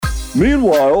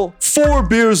Meanwhile, 4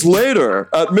 beers later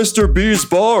at Mr. B's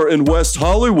bar in West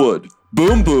Hollywood,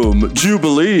 Boom Boom,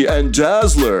 Jubilee, and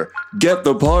Dazzler get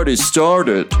the party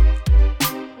started.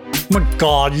 Oh my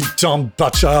god, you dumb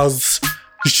bitches.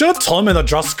 You should have told me the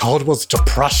dress code was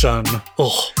depression.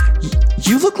 Ugh.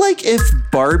 You look like if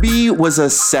Barbie was a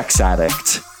sex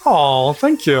addict. Oh,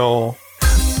 thank you.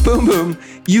 Boom Boom,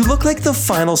 you look like the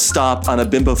final stop on a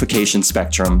bimbofication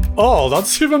spectrum. Oh,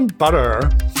 that's even better.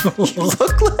 You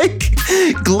look like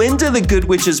Glinda the Good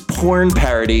Witch's porn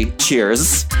parody.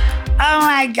 Cheers. Oh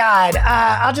my God.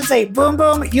 I'll just say, Boom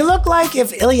Boom, you look like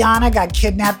if Ileana got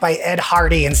kidnapped by Ed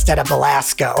Hardy instead of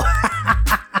Belasco.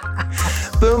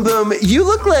 Boom Boom, you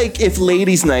look like if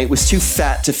Ladies' Night was too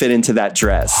fat to fit into that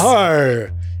dress.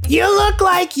 Hi. You look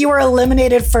like you were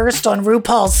eliminated first on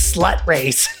RuPaul's Slut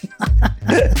Race.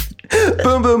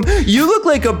 Boom Boom, you look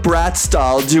like a Bratz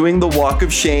doll doing the walk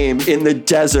of shame in the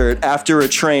desert after a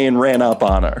train ran up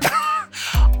on her.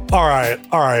 All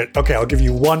right. Okay, I'll give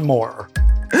you one more.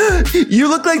 You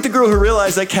look like the girl who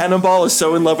realized that Cannonball is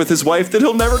so in love with his wife that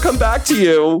he'll never come back to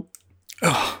you.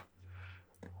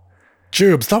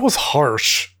 Jubes, that was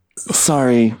harsh.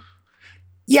 Sorry.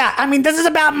 Yeah, I mean, this is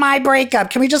about my breakup.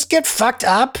 Can we just get fucked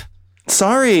up?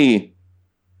 Sorry.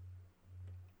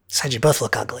 Said you both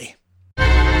look ugly.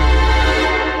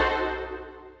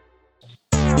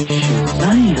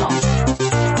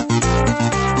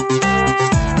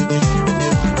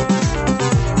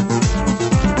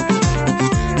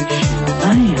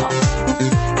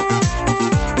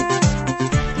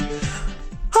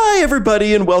 Hi,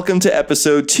 everybody, and welcome to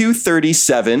episode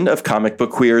 237 of Comic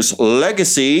Book Queer's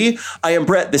Legacy. I am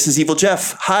Brett. This is Evil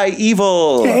Jeff. Hi,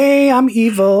 Evil. Hey, I'm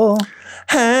evil.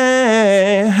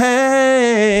 Hey.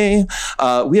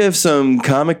 We have some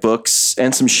comic books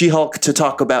and some She-Hulk to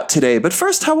talk about today. But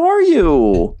first, how are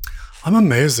you? I'm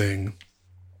amazing.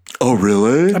 Oh,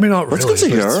 really? I mean, not really, That's good to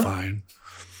but hear. it's fine.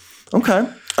 Okay.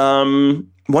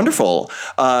 Wonderful.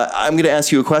 I'm going to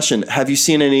ask you a question. Have you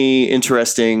seen any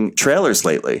interesting trailers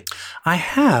lately? I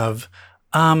have.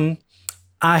 I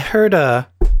heard a...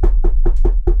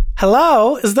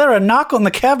 Hello? Is there a knock on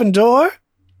the cabin door?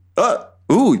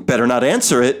 Better not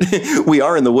answer it. We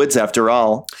are in the woods after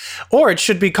all. Or it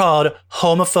should be called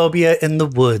Homophobia in the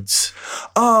Woods.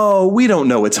 Oh, we don't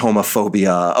know it's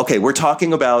homophobia. Okay, we're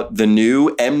talking about the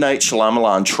new M. Night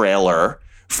Shyamalan trailer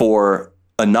for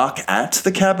A Knock at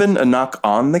the Cabin, A Knock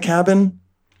on the Cabin,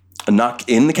 A Knock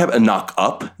in the Cabin, A Knock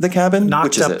up the Cabin. Knocked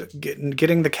Which is up, it?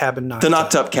 getting the cabin knocked The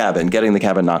Knocked up. Up Cabin, getting the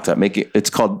cabin knocked up. It's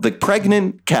called The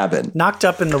Pregnant Cabin. Knocked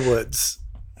up in the woods.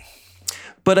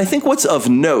 But I think what's of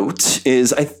note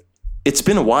is it's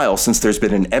been a while since there's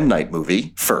been an M. Night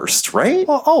movie first, right?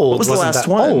 Well, old. What was the Wasn't last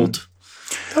that one? Old.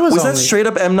 Was that straight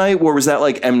up M. Night, or was that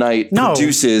like M. Night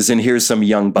produces and here's some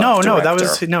young buck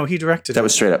director? He directed it. That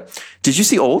was straight up. Did you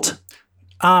see Old?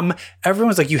 Everyone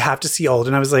was like, you have to see Old.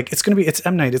 And I was like, it's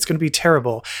M. Night. It's going to be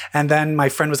terrible. And then my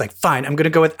friend was like, fine, I'm going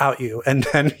to go without you. And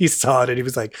then he saw it and he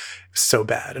was like, so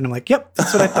bad. And I'm like, yep,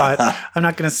 that's what I thought. I'm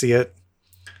not going to see it.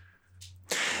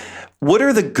 What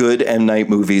are the good M. Night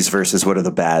movies versus what are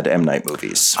the bad M. Night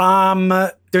movies?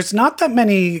 There's not that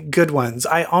many good ones.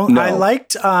 I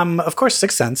liked, of course,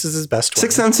 Sixth Sense is his best one.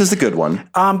 Sixth Sense is the good one.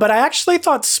 But I actually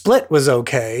thought Split was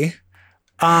okay.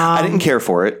 I didn't care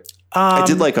for it. I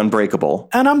did like Unbreakable.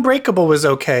 And Unbreakable was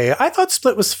okay. I thought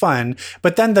Split was fun.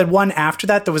 But then the one after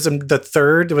that, there was the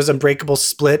third, there was Unbreakable,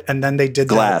 Split, and then they did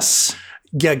Glass.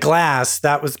 Glass.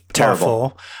 That was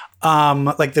terrible.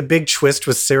 Awful. Like the big twist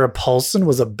was Sarah Paulson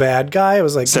was a bad guy. It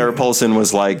was like Sarah Paulson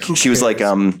was like, she was like,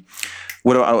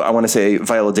 what do I want to say?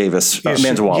 Viola Davis,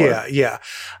 Amanda Waller. Yeah.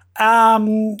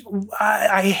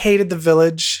 I hated The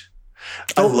Village.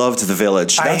 I loved The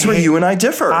Village. That's where you and I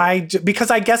differ. Because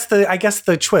I guess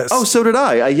the twist. Oh, so did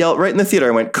I. I yelled right in the theater.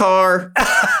 I went, car.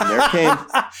 And there it came.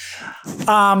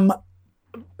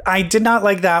 I did not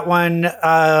like that one.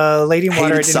 Lady in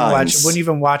Water, I didn't watch. Wouldn't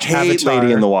even watch Avatar.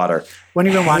 Lady in the Water.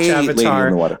 Wouldn't even watch Avatar. Lady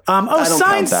in the Water.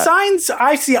 Signs.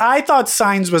 I thought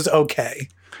Signs was okay.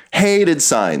 Hated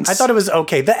Signs. I thought it was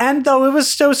okay. The end, though, it was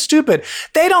so stupid.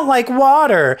 They don't like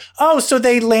water. Oh, so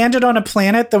they landed on a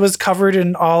planet that was covered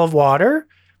in all of water?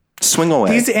 Swing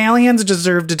away. These aliens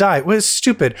deserve to die. It was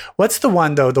stupid. What's the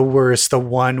one, though, the worst? The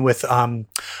one with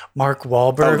Mark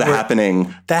Wahlberg. Oh, The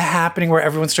Happening. The Happening, where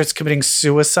everyone starts committing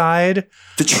suicide.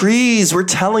 The trees were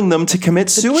telling them to commit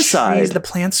suicide. The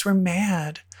plants were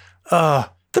mad. The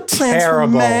plants were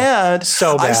mad.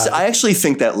 So bad. I actually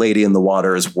think that Lady in the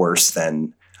Water is worse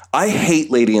than... I hate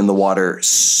Lady in the Water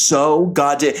so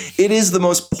goddamn... It is the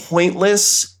most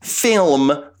pointless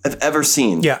film I've ever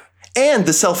seen. Yeah. And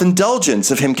the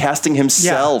self-indulgence of him casting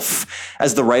himself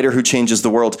as the writer who changes the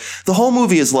world. The whole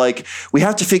movie is like, we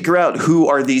have to figure out who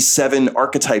are these 7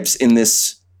 archetypes in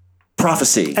this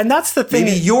prophecy. And that's the thing.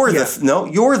 Maybe you're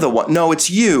you're the one. No, it's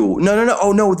you. No.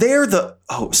 Oh no, they're the.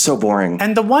 Oh, so boring.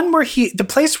 And the one where the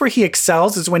place where he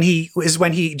excels is when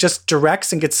he just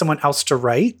directs and gets someone else to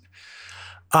write.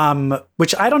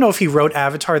 Which I don't know if he wrote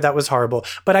Avatar. That was horrible.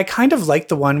 But I kind of liked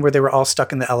the one where they were all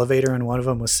stuck in the elevator and one of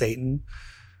them was Satan.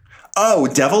 Oh,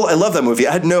 Devil! I love that movie.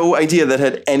 I had no idea that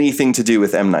had anything to do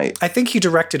with M. Night. I think he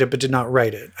directed it, but did not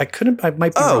write it. I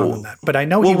might be wrong on that, but I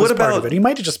know he was part of it. He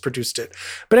might have just produced it.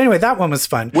 But anyway, that one was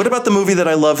fun. What about the movie that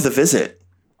I love, The Visit?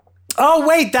 Oh,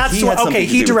 wait, that's what. Okay,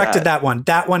 he directed that one.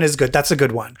 That one is good. That's a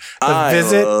good one. The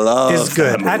Visit is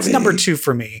good. That's number 2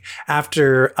 for me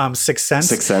after Sixth Sense.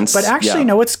 Sixth Sense. But actually,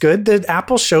 no, it's good. The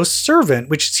Apple show Servant,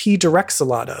 which he directs a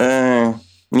lot of.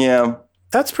 Yeah.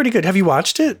 That's pretty good. Have you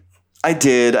watched it? I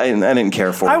did. I didn't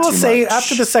care for it. I will say much.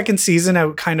 after the second season, I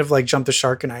kind of like jumped the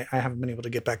shark and I haven't been able to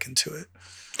get back into it.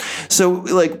 So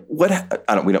like what,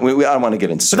 I don't want to get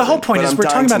into it. But the whole point is we're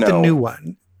talking about the new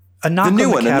one. A knock the new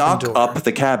on one, the a cabin knock door. up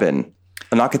the cabin.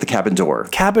 A knock at the cabin door.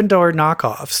 Cabin door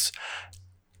knockoffs.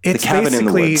 It's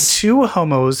basically 2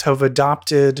 homos have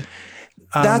adopted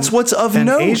that's what's of an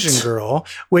note. Asian girl,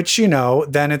 which, you know,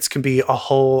 then it can be a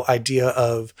whole idea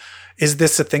of, is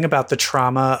this a thing about the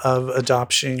trauma of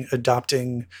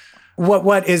adopting?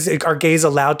 What is, are gays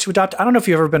allowed to adopt? I don't know if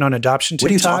you've ever been on adoption TikTok.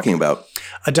 What are you talking about?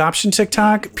 Adoption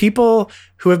TikTok. People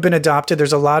who have been adopted,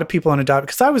 there's a lot of people on adoption,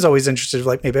 because I was always interested,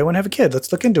 like, maybe I want to have a kid.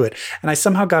 Let's look into it. And I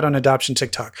somehow got on adoption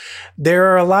TikTok. There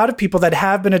are a lot of people that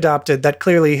have been adopted that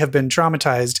clearly have been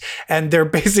traumatized. And they're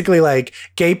basically like,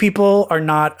 gay people are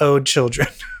not owed children.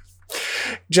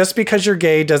 Just because you're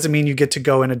gay doesn't mean you get to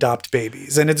go and adopt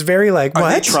babies. And it's very like, what?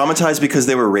 Are they traumatized because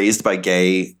they were raised by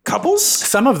gay couples?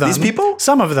 Some of them. These people?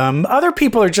 Some of them. Other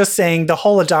people are just saying the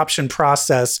whole adoption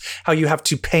process, how you have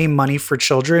to pay money for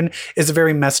children, is a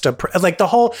very messed up. Like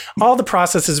all the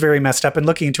process is very messed up. And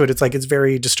looking into it, it's like, it's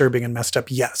very disturbing and messed up.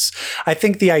 Yes. I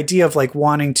think the idea of like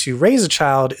wanting to raise a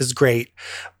child is great.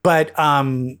 But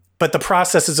the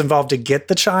processes involved to get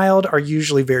the child are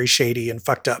usually very shady and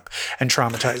fucked up and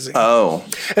traumatizing. Oh.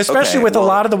 Especially with a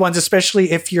lot of the ones,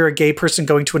 especially if you're a gay person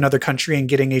going to another country and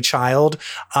getting a child,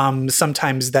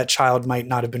 sometimes that child might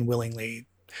not have been willingly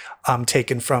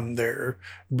taken from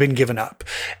been given up.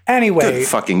 Anyway. Good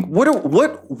fucking,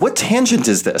 what tangent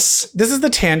is this? This is the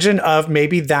tangent of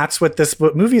maybe that's what this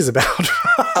movie is about.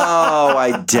 Oh,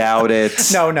 I doubt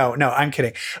it. No, I'm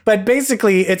kidding. But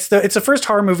basically, it's the first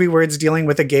horror movie where it's dealing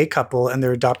with a gay couple and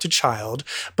their adopted child.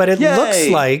 But it looks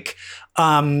like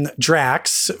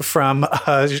Drax from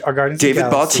our Guardians David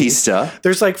of the Galaxy. Bautista.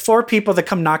 There's like 4 people that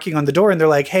come knocking on the door and they're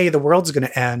like, hey, the world's going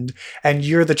to end. And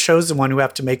you're the chosen one who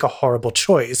have to make a horrible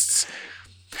choice.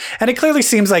 And it clearly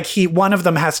seems like one of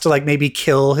them has to like maybe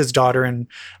kill his daughter and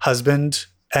husband.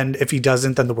 And if he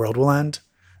doesn't, then the world will end.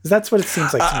 That's what it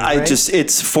seems like to me, right?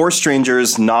 It's 4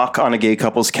 strangers knock on a gay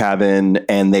couple's cabin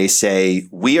and they say,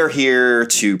 we are here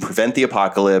to prevent the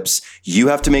apocalypse. You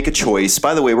have to make a choice.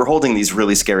 By the way, we're holding these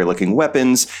really scary looking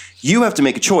weapons. You have to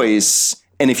make a choice.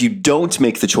 And if you don't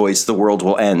make the choice, the world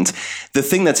will end. The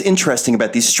thing that's interesting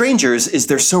about these strangers is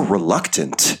they're so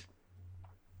reluctant.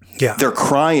 Yeah. They're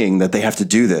crying that they have to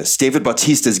do this. David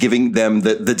Bautista is giving them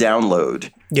the download,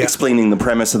 explaining the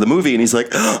premise of the movie. And he's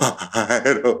like,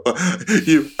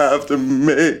 you have to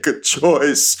make a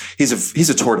choice. He's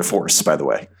a tour de force, by the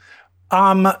way.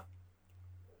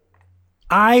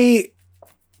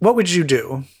 What would you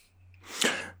do?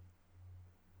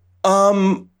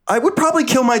 I would probably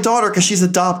kill my daughter because she's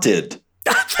adopted.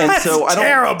 And so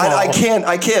terrible.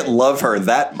 I can't love her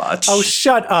that much. Oh,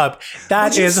 shut up.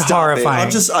 That is horrifying.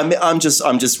 I'm just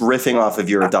riffing off of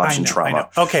your adoption trauma. I know.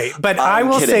 Okay, but I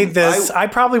will say this. I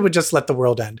probably would just let the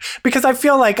world end because I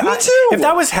feel like if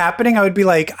that was happening, I would be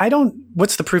like,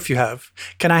 what's the proof you have?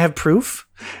 Can I have proof?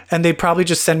 And they'd probably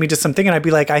just send me to something and I'd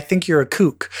be like, I think you're a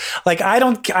kook. Like,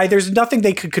 there's nothing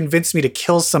they could convince me to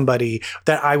kill somebody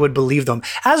that I would believe them.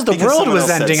 As the world was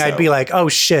ending, I'd be like, oh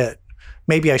shit.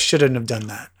 Maybe I shouldn't have done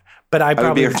that. But I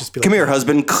probably would just be like, come here,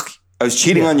 husband. I was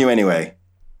cheating on you anyway.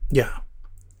 Yeah.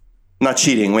 Not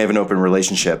cheating. We have an open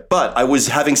relationship. But I was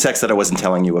having sex that I wasn't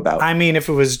telling you about. I mean, if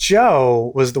it was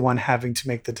Joe was the one having to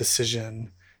make the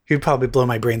decision, he'd probably blow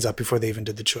my brains out before they even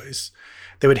did the choice.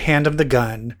 They would hand him the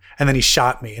gun, and then he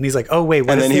shot me. And he's like, oh, wait,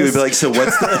 what is this? And then he would be like, so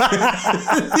what's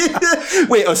the...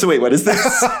 wait, what is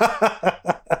this?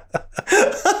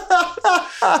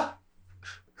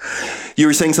 You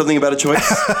were saying something about a choice?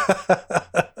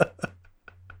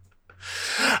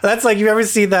 That's like, you ever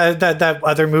see that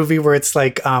other movie where it's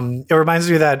like, it reminds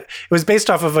me that it was based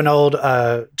off of an old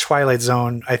Twilight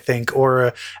Zone, I think,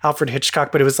 or Alfred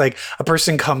Hitchcock, but it was like a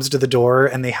person comes to the door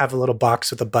and they have a little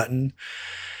box with a button.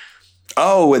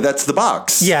 Oh, that's the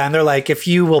box. Yeah, and they're like, if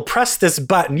you will press this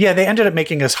button. Yeah, they ended up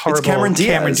making this horrible Cameron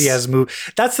Diaz movie.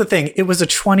 That's the thing. It was a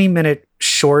 20-minute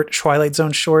short, Twilight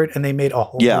Zone short, and they made a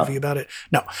whole movie about it.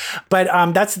 No. But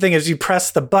that's the thing is you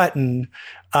press the button,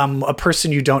 a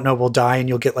person you don't know will die and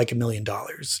you'll get like $1 million.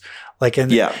 Like,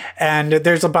 and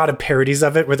there's about a parodies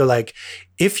of it where they're like,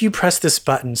 if you press this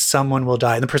button, someone will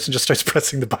die. And the person just starts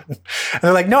pressing the button. And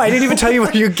they're like, no, I didn't even tell you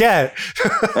what you get.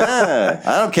 I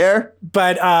don't care.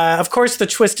 But of course, the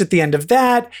twist at the end of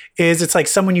that is it's like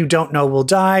someone you don't know will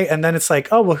die. And then it's like,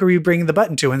 oh, well, who are you bringing the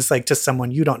button to? And it's like to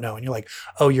someone you don't know. And you're like,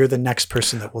 oh, you're the next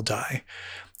person that will die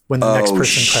when the next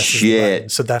person presses the button.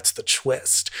 So that's the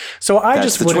twist. So I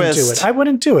just wouldn't do it. I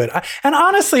wouldn't do it. And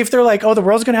honestly, if they're like, oh, the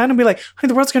world's going to end, I'd be like, hey,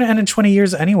 the world's going to end in 20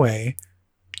 years anyway.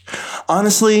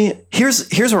 Honestly, here's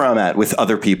where I'm at with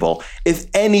other people. If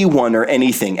anyone or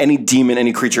anything, any demon,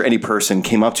 any creature, any person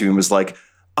came up to you and was like,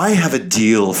 I have a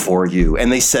deal for you,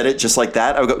 and they said it just like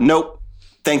that, I would go, nope,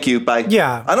 thank you, bye.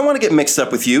 Yeah. I don't want to get mixed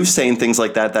up with you saying things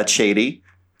like that. That's shady.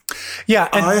 Yeah.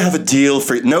 I have a deal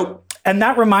for you. Nope. And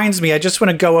that reminds me, I just want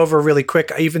to go over really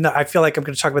quick, even though I feel like I'm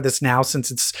going to talk about this now,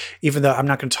 since it's, even though I'm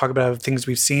not going to talk about things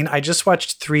we've seen. I just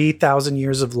watched 3,000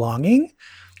 Years of Longing.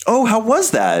 Oh, how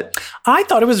was that? I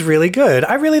thought it was really good.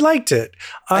 I really liked it.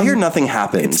 I hear nothing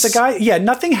happens. It's the guy. Yeah,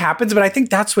 nothing happens. But I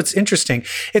think that's what's interesting.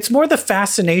 It's more the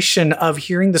fascination of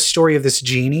hearing the story of this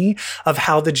genie, of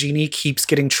how the genie keeps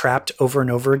getting trapped over and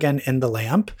over again in the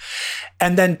lamp.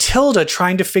 And then Tilda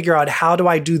trying to figure out, how do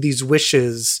I do these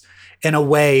wishes in a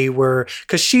way where,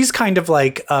 because she's kind of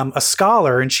like a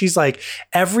scholar, and she's like,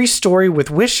 every story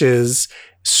with wishes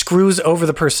screws over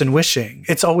the person wishing.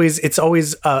 It's always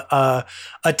a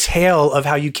tale of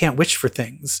how you can't wish for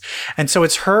things. And so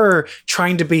it's her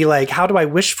trying to be like, how do I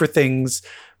wish for things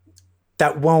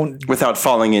that won't, without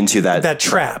falling into that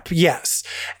trap? Yes.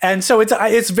 And so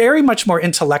it's very much more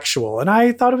intellectual, and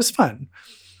I thought it was fun.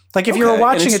 Like if you were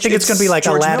watching, I think it's going to be like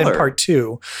George Aladdin Miller. Part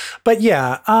 2. But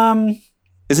yeah,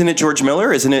 isn't it George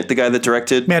Miller? Isn't it the guy that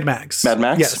directed Mad Max? Mad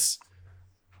Max? Yes.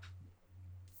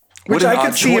 Which I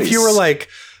could see if you were like,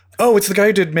 oh, it's the guy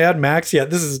who did Mad Max. Yeah,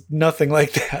 this is nothing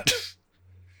like that.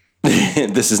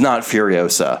 This is not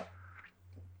Furiosa.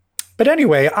 But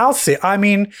anyway, I'll see. I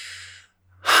mean,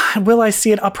 will I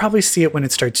see it? I'll probably see it when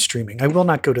it starts streaming. I will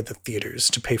not go to the theaters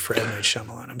to pay for M. Night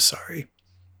Shyamalan. I'm sorry.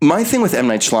 My thing with M.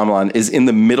 Night Shyamalan is in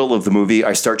the middle of the movie,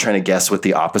 I start trying to guess what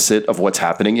the opposite of what's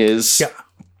happening is. Yeah.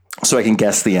 So I can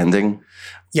guess the ending.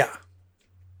 Yeah.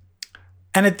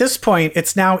 And at this point,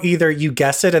 it's now either you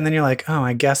guess it and then you're like, oh,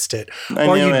 I guessed it.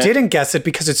 Or you didn't guess it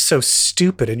because it's so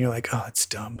stupid and you're like, oh, it's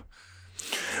dumb.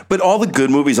 But all the good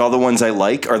movies, all the ones I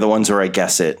like, are the ones where I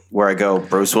guess it. Where I go,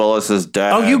 Bruce Willis is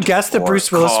dead. Oh, you guessed that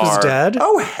Bruce Willis was dead?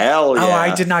 Oh, hell yeah. Oh,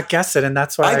 I did not guess it. And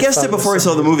that's why I guessed it before I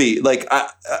saw the movie. Like,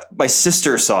 my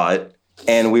sister saw it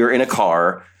and we were in a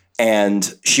car.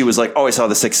 And she was like, oh, I saw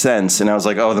The Sixth Sense. And I was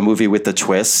like, oh, the movie with the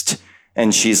twist.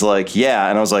 And she's like, yeah.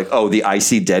 And I was like, oh, the I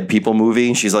See Dead People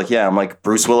movie. She's like, yeah. I'm like,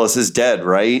 Bruce Willis is dead,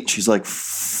 right? She's like,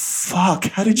 fuck,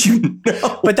 how did you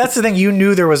know? But that's the thing. You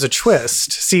knew there was a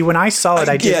twist. See, when I saw it,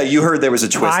 I did. Yeah, you heard there was a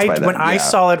twist by then. I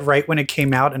saw it right when it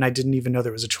came out, and I didn't even know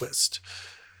there was a twist.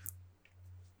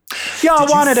 Y'all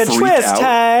wanted a twist,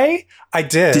 hey? I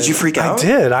did. Did you freak out? I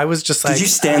did. I was just like... Did you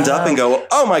stand up and go,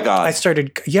 oh my God? I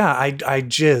started... Yeah, I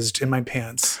jizzed in my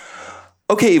pants.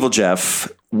 Okay, Evil Jeff,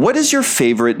 what is your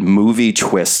favorite movie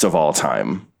twist of all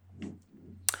time?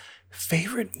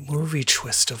 Favorite movie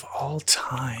twist of all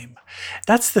time?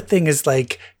 That's the thing, is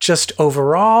like, just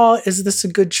overall, is this a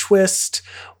good twist?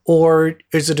 Or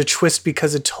is it a twist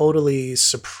because it totally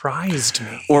surprised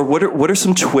me? Or what are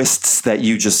some twists that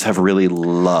you just have really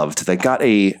loved that got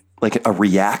a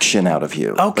reaction out of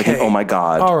you? Okay. Like an, oh my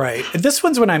God. All right. This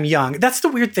one's when I'm young. That's the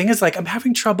weird thing, is like, I'm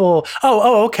having trouble.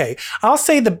 Oh, okay. I'll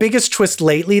say the biggest twist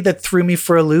lately that threw me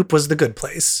for a loop was The Good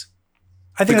Place.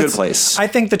 I think The Good Place. I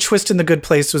think the twist in The Good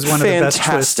Place was one of the best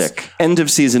twists. Fantastic. End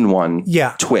of season 1.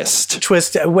 Yeah. Twist,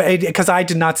 because I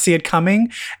did not see it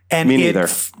coming. And me neither. It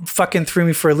fucking threw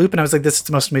me for a loop. And I was like, this is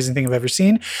the most amazing thing I've ever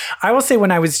seen. I will say, when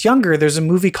I was younger, there's a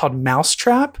movie called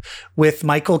Mousetrap with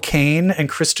Michael Caine and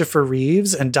Christopher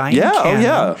Reeves and Diane Cannon. Oh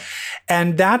yeah.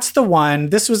 And that's the one,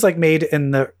 this was like made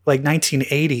in the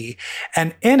 1980.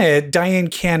 And in it, Diane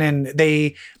Cannon,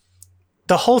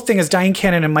 the whole thing is Diane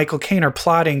Cannon and Michael Caine are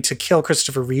plotting to kill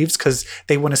Christopher Reeves because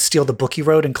they want to steal the book he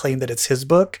wrote and claim that it's his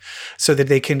book so that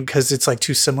they can, because it's like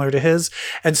too similar to his.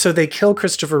 And so they kill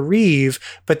Christopher Reeve,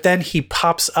 but then he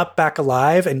pops up back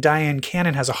alive and Diane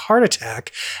Cannon has a heart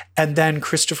attack. And then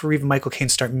Christopher Reeve and Michael Caine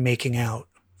start making out.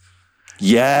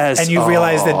 Yes. And you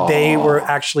realize that they were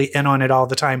actually in on it all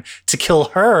the time to kill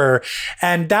her.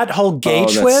 And that whole gay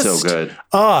twist. That's so good.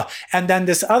 And then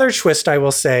this other twist, I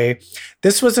will say,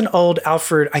 this was an old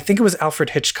Alfred, I think it was Alfred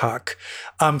Hitchcock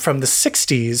from the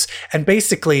 60s. And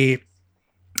basically,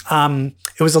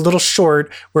 it was a little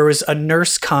short where it was a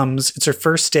nurse comes, it's her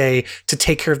first day to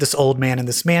take care of this old man in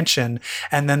this mansion.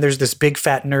 And then there's this big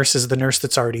fat nurse is the nurse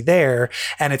that's already there.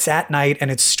 And it's at night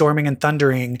and it's storming and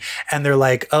thundering. And they're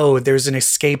like, oh, there's an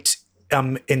escaped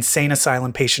insane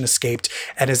asylum patient escaped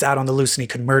and is out on the loose and he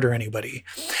could murder anybody.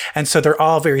 And so they're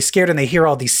all very scared and they hear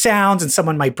all these sounds and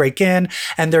someone might break in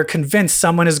and they're convinced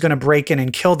someone is going to break in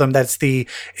and kill them. That's the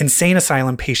insane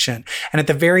asylum patient. And at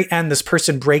the very end, this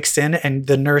person breaks in and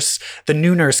the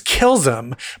new nurse kills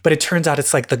him, but it turns out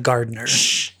it's like the gardener.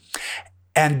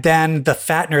 And then the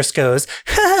fat nurse goes,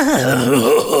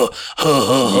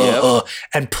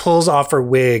 and pulls off her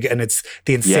wig, and it's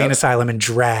the insane asylum in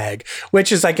drag,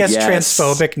 which is, I guess,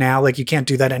 transphobic now. Like, you can't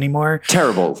do that anymore.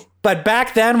 Terrible. But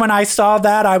back then, when I saw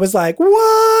that, I was like,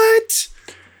 what?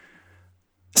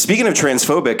 Speaking of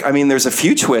transphobic, I mean, there's a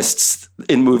few twists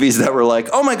in movies that were like,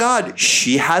 oh my God,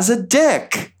 she has a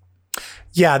dick.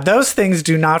 Yeah, those things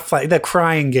do not fly. The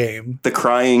Crying Game. The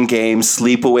Crying Game,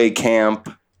 Sleepaway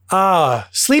Camp.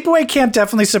 Sleepaway Camp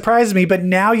definitely surprised me, but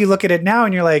now you look at it now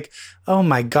and you're like, oh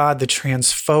my God, the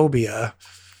transphobia.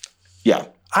 Yeah.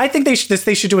 I think they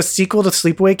should do a sequel to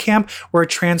Sleepaway Camp where a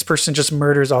trans person just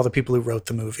murders all the people who wrote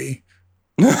the movie.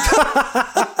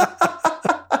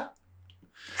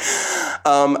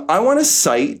 I want to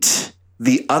cite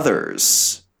The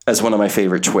Others as one of my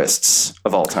favorite twists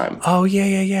of all time. Oh,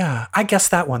 yeah. I guessed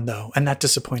that one, though, and that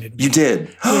disappointed me. You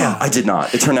did? Yeah. I did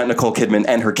not. It turned out Nicole Kidman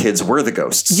and her kids were the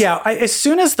ghosts. Yeah, as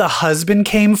soon as the husband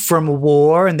came from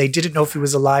war and they didn't know if he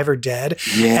was alive or dead,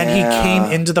 and he came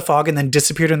into the fog and then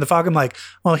disappeared in the fog, I'm like,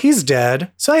 well, he's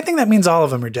dead. So I think that means all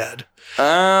of them are dead.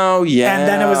 Oh, yeah. And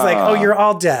then it was like, oh, you're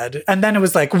all dead. And then it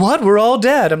was like, what? We're all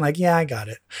dead. I'm like, yeah, I got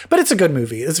it. But it's a good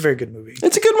movie. It's a very good movie.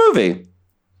 It's a good movie.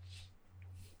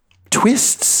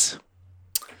 Twists.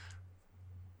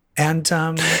 And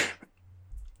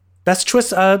best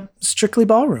twist, Strictly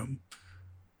Ballroom.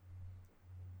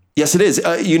 Yes, it is.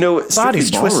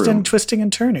 Bodies twisting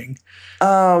and turning.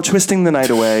 Oh, Twisting the Night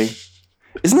Away.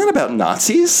 Isn't that about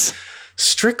Nazis?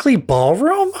 Strictly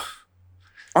Ballroom?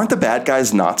 Aren't the bad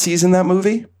guys Nazis in that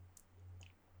movie?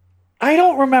 I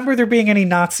don't remember there being any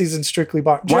Nazis in Strictly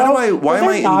Ballroom. Why am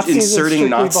I inserting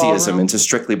Nazism into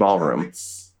Strictly Ballroom?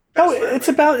 Oh, it's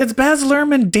Baz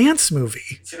Luhrmann dance movie.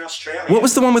 It's in Australia. What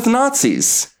was the one with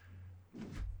Nazis?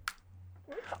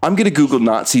 I'm going to Google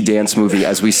Nazi dance movie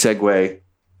as we segue.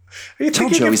 Are you Tell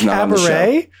thinking Joe of he's not on the show.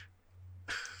 Cabaret?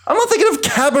 I'm not thinking of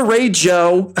Cabaret,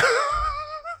 Joe.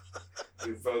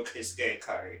 Revoke his gay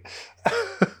card.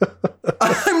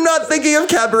 I'm not thinking of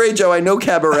Cabaret, Joe. I know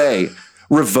Cabaret.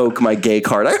 Revoke my gay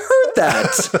card. I heard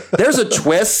that. There's a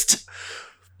twist.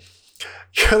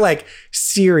 You're like,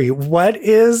 Siri, what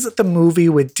is the movie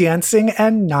with dancing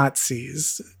and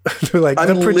Nazis? They're like,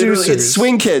 the producers. It's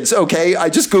Swing Kids, okay? I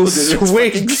just Googled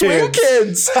it. Swing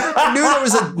Kids. I knew there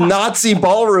was a Nazi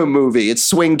ballroom movie. It's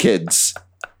Swing Kids.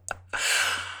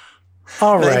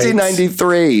 All right.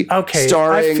 1993. Okay.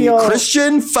 Starring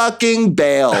Christian fucking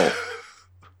Bale.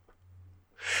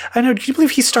 I know. Can you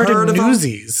believe he started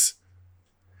Newsies?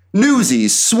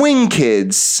 Newsies, Swing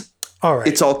Kids. All right.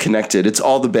 It's all connected. It's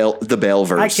all the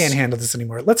Baleverse. I can't handle this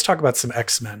anymore. Let's talk about some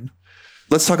X-Men.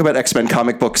 Let's talk about X-Men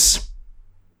comic books.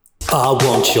 I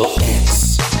want your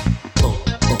X.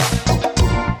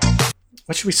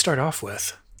 What should we start off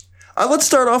with? Let's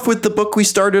start off with the book we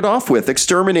started off with,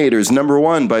 Exterminators,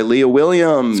 #1 by Leah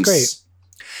Williams. It's great.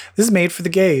 This is made for the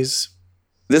gays.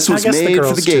 This was made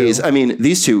for the gays. Too. I mean,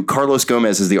 these two, Carlos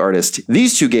Gomez is the artist.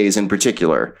 These two gays in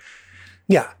particular.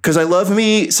 Yeah. Because I love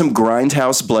me some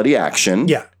grindhouse bloody action.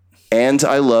 Yeah. And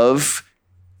I love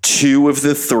 2 of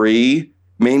the 3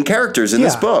 main characters in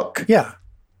this book. Yeah.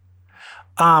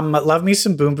 Love me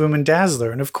some Boom Boom and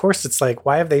Dazzler. And of course, it's like,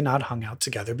 why have they not hung out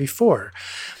together before?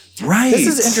 Right. This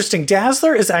is interesting.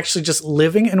 Dazzler is actually just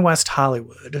living in West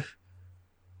Hollywood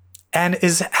and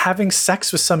is having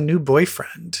sex with some new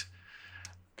boyfriend.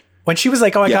 When she was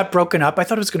like, oh, I got broken up, I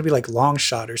thought it was going to be like Long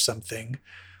Shot or something.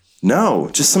 No,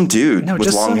 just some dude with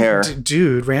just long some hair.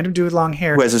 Random dude with long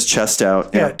hair. Who has his chest out.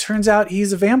 Yeah, it turns out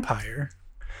he's a vampire.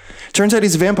 Turns out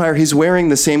he's a vampire. He's wearing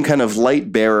the same kind of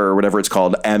light bearer or whatever it's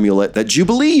called, amulet that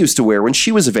Jubilee used to wear when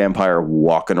she was a vampire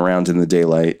walking around in the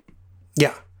daylight.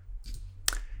 Yeah.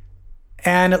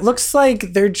 And it looks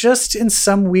like they're just in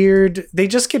some weird, they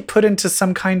just get put into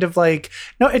some kind of like,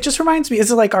 no, it just reminds me, is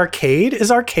it like Arcade?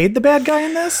 Is Arcade the bad guy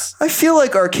in this? I feel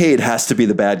like Arcade has to be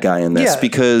the bad guy in this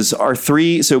because our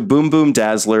three, so Boom Boom,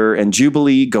 Dazzler, and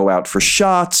Jubilee go out for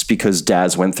shots because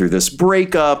Daz went through this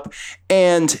breakup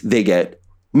and they get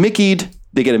Mickey'd.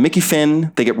 They get a Mickey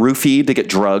Finn, they get roofied, they get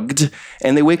drugged,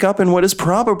 and they wake up in what is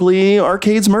probably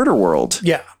Arcade's murder world.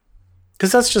 Yeah.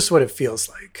 Because that's just what it feels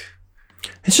like.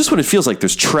 It's just what it feels like.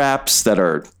 There's traps that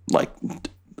are like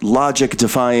logic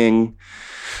defying.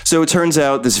 So it turns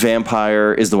out this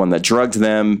vampire is the one that drugged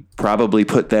them, probably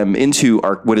put them into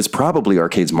what is probably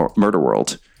Arcade's murder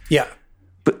world. Yeah.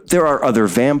 But there are other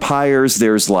vampires.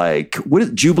 There's like,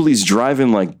 Jubilee's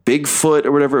driving like Bigfoot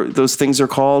or whatever those things are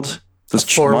called. Those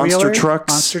monster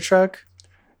trucks. Monster truck.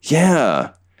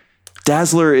 Yeah.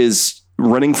 Dazzler is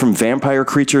running from vampire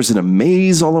creatures in a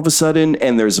maze all of a sudden,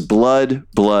 and there's blood,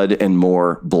 and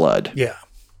more blood. Yeah.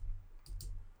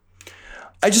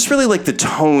 I just really like the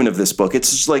tone of this book. It's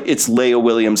just like, it's Leah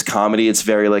Williams comedy. It's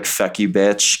very like fuck you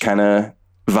bitch kind of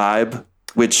vibe,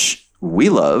 which we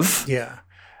love. Yeah.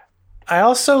 I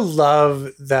also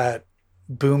love that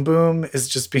Boom Boom is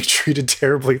just being treated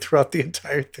terribly throughout the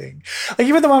entire thing. Like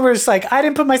even the one where it's like, I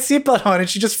didn't put my seatbelt on, and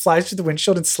she just flies through the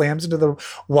windshield and slams into the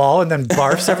wall and then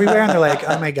barfs everywhere. And they're like,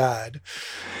 oh my God.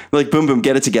 Like, Boom Boom,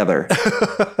 get it together.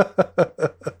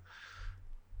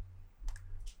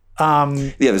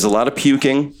 Yeah, there's a lot of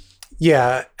puking.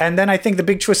 Yeah. And then I think the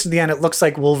big twist in the end, it looks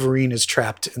like Wolverine is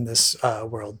trapped in this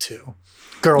world too.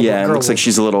 Girl, it looks like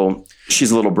she's a little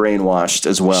brainwashed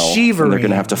as well. She-verine. And they're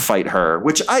going to have to fight her,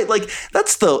 which I like.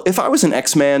 If I was an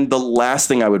X-Man, the last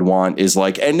thing I would want is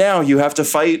like, and now you have to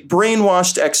fight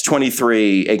brainwashed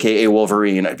X-23, aka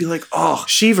Wolverine. I'd be like, oh,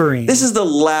 She-verine. This is the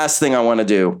last thing I want to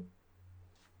do.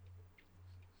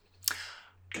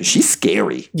 Because she's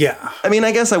scary. Yeah. I mean,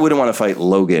 I guess I wouldn't want to fight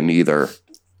Logan either.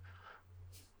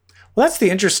 Well, that's the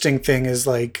interesting thing is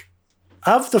like,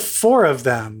 of the four of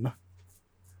them,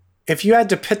 if you had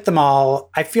to pit them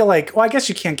all, I feel like, well, I guess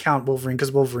you can't count Wolverine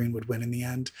because Wolverine would win in the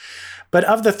end. But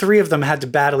of the three of them had to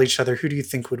battle each other, who do you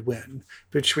think would win?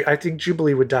 I think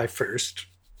Jubilee would die first.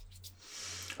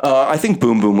 I think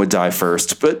Boom Boom would die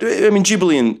first. But, I mean,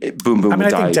 Jubilee and Boom Boom would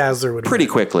die. I think Dazzler would pretty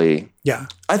win. quickly. Yeah.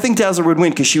 I think Dazzler would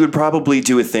win because she would probably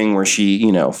do a thing where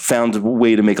she, found a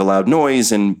way to make a loud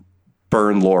noise and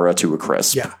burn Laura to a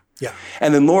crisp. Yeah. Yeah.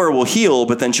 And then Laura will heal,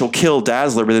 but then she'll kill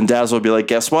Dazzler. But then Dazzler will be like,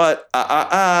 guess what?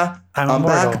 I'm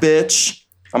back, bitch.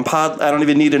 I don't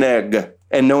even need an egg.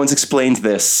 And no one's explained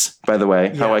this, by the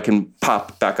way, how I can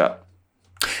pop back up.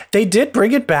 They did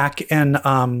bring it back in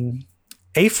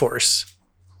A-Force.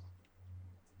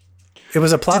 It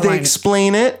was a plot Did line. they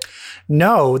explain it?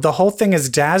 No, the whole thing is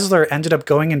Dazzler ended up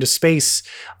going into space.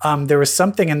 There was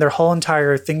something and their whole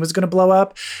entire thing was going to blow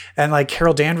up. And like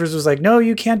Carol Danvers was like, no,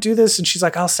 you can't do this. And she's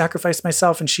like, I'll sacrifice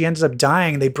myself. And she ends up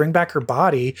dying. They bring back her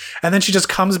body. And then she just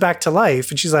comes back to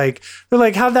life. And she's like, they're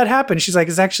like, how'd that happen? She's like,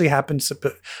 it's actually happened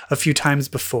a few times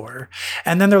before.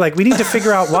 And then they're like, we need to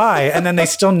figure out why. And then they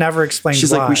still never explained why.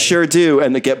 She's like, we sure do.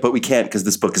 But we can't because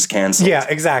this book is canceled. Yeah,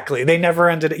 exactly. They never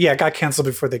ended. Yeah, it got canceled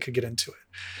before they could get into it.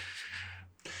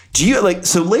 Do you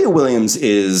so Leah Williams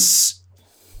is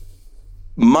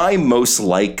my most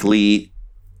likely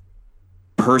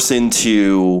person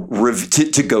to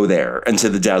go there and to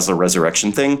the Dazzler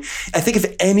resurrection thing. I think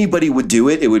if anybody would do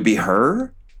it, it would be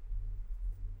her.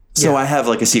 So I have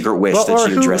like a secret wish that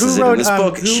she addresses it in this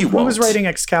book. She won't. Who was writing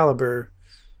Excalibur?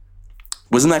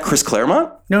 Wasn't that Chris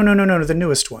Claremont? No, the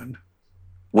newest one.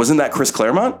 Wasn't that Chris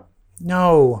Claremont?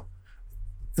 No.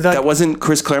 That wasn't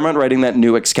Chris Claremont writing that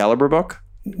new Excalibur book?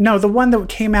 No, the one that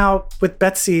came out with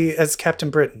Betsy as Captain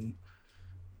Britain.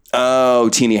 Oh,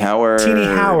 Teenie Howard. Teenie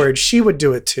Howard. She would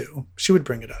do it too. She would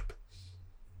bring it up.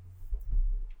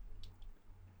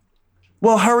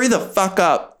 Well, hurry the fuck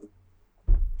up.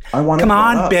 I want to Come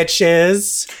on,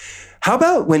 bitches. How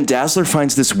about when Dazzler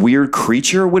finds this weird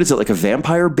creature? What is it, like a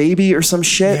vampire baby or some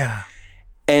shit? Yeah.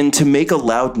 And to make a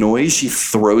loud noise, she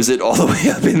throws it all the way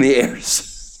up in the air.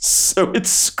 So it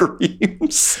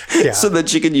screams so that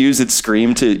she can use its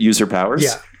scream to use her powers.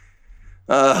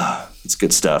 Yeah. It's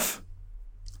good stuff.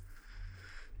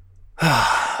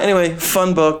 Anyway,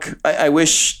 fun book. I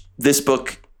wish this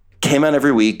book came out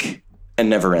every week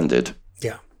and never ended.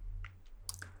 Yeah.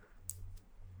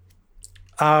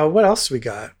 What else we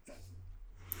got?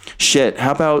 Shit.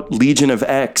 How about Legion of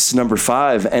X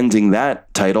 #5 ending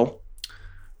that title?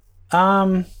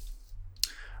 Go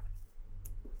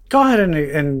ahead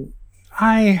and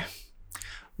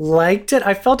liked it.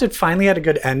 I felt it finally had a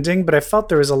good ending, but I felt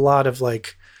there was a lot of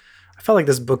like, I felt like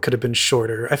this book could have been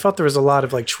shorter. I felt there was a lot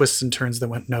of like twists and turns that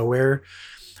went nowhere.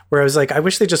 Where I was like, I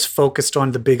wish they just focused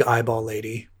on the big eyeball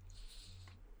lady.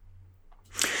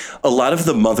 A lot of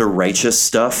the Mother Righteous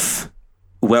stuff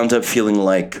wound up feeling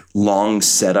like long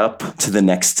setup to the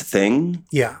next thing.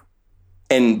 Yeah.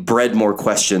 And bred more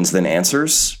questions than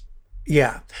answers.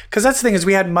 Yeah. Because that's the thing is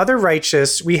we had Mother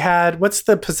Righteous. We had, what's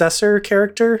the possessor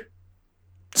character?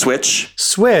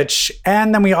 Switch.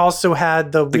 And then we also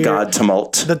had the god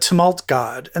Tumult. The Tumult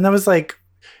god. And that was like,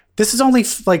 this is only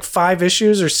like 5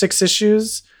 issues or 6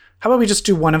 issues. How about we just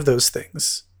do one of those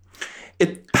things?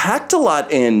 It packed a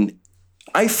lot in.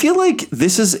 I feel like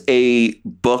this is a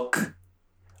book.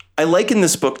 I liken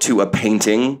this book to a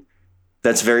painting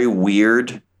that's very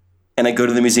weird. And I go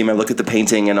to the museum, I look at the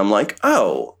painting, and I'm like,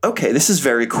 oh, okay, this is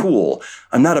very cool.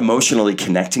 I'm not emotionally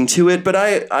connecting to it, but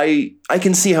I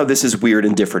can see how this is weird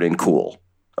and different and cool.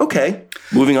 Okay,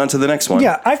 moving on to the next one.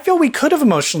 Yeah, I feel we could have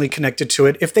emotionally connected to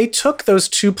it if they took those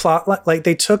two plot, like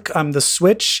they took the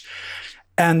Switch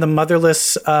and the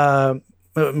motherless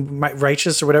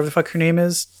Righteous or whatever the fuck her name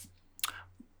is.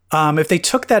 If they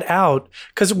took that out,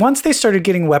 because once they started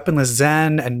getting Weaponless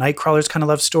Zen and Nightcrawler's kind of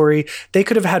love story, they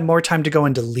could have had more time to go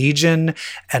into Legion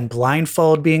and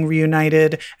Blindfold being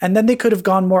reunited. And then they could have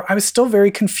gone more. I was still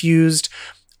very confused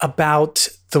about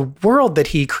the world that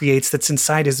he creates that's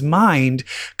inside his mind.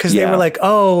 Because they were like,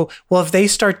 oh, well, if they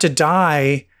start to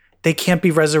die, they can't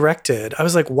be resurrected. I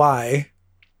was like, why?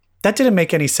 That didn't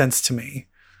make any sense to me.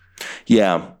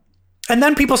 Yeah. And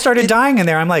then people started dying in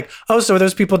there. I'm like, oh, so are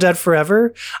those people dead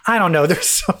forever? I don't know. There's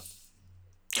some.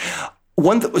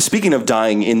 Speaking of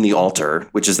dying in the altar,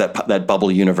 which is that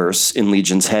bubble universe in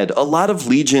Legion's head, a lot of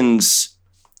Legion's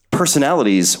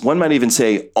personalities, one might even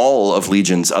say all of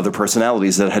Legion's other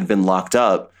personalities that had been locked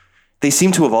up, they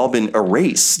seem to have all been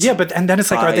erased. Yeah, but and then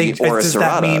it's like, are they? Does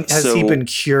that mean has he been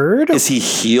cured? Is he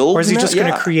healed? Or is he just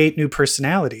going to create new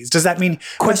personalities? Does that mean?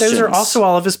 But those are also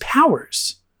all of his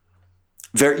powers.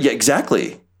 Yeah,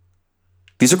 exactly.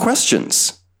 These are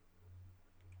questions.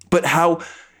 But how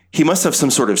he must have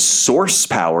some sort of source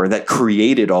power that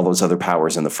created all those other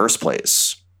powers in the first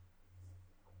place.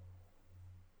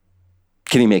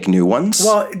 Can he make new ones?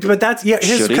 Well, but that's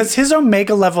because his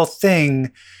Omega level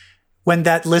thing, when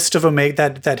that list of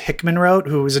Omega that Hickman wrote,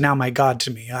 who is now my god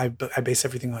to me, I base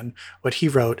everything on what he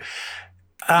wrote.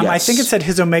 Yes. I think it said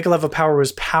his Omega level power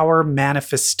was power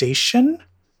manifestation.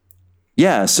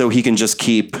 Yeah, so he can just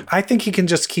keep... I think he can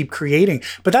just keep creating.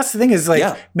 But that's the thing is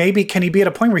like, maybe can he be at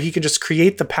a point where he can just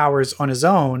create the powers on his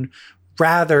own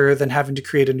rather than having to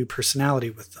create a new personality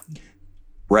with them?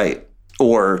 Right.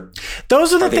 Or...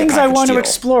 Those are the things I want to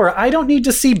explore. I don't need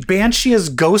to see Banshee as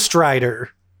Ghost Rider.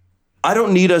 I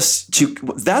don't need us to...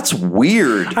 That's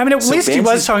weird. I mean, at least he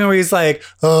was talking where he's like,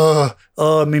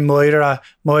 me Moira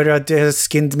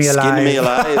skinned me alive. Skinned me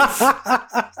alive.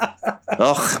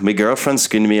 Oh, my girlfriend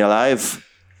skinned me alive.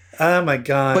 Oh my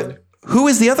God. But who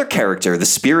is the other character? The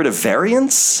Spirit of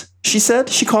Variance, she said?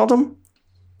 She called him?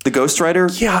 The Ghost Rider?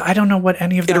 Yeah, I don't know what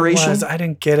any of that was. I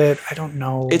didn't get it. I don't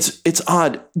know. It's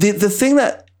odd. The thing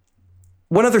that...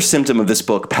 One other symptom of this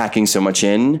book packing so much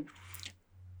in...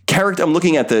 I'm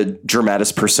looking at the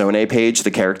Dramatis Personae page,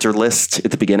 the character list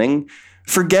at the beginning.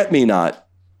 Forget Me Not.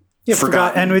 Yeah,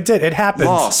 forgot, and it did. It happened.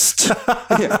 Lost.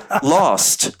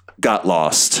 Lost. Got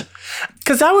lost.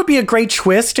 Because that would be a great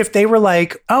twist if they were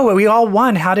like, oh, we all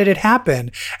won. How did it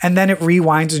happen? And then it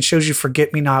rewinds and shows you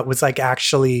Forget Me Not was like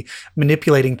actually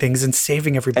manipulating things and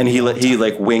saving everybody. And he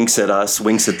like winks at us,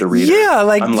 winks at the reader. Yeah,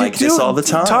 like I'm like this all the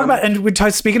time. Talk about,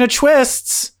 and speaking of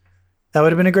twists, that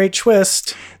would have been a great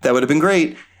twist. That would have been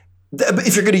great.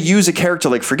 If you're going to use a character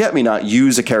like Forget Me Not,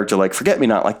 use a character like Forget Me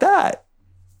Not like that.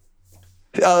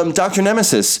 Dr.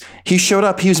 Nemesis, he showed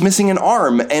up. He was missing an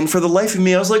arm. And for the life of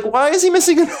me, I was like, why is he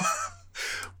missing an arm?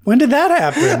 When did that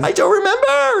happen? I don't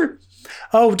remember.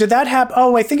 Oh, did that happen?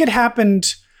 Oh, I think it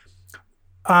happened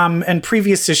in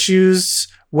previous issues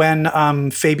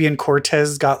when Fabian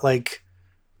Cortez got like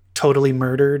totally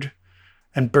murdered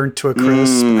and burnt to a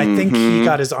crisp. I think he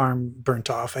got his arm burnt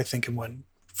off, I think, in one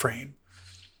frame.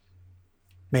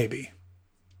 Maybe.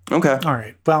 Okay. All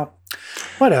right. Well,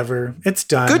 whatever. It's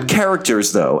done. Good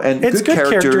characters, though, and it's good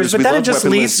characters. But then it just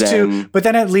leads to. But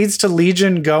then it leads to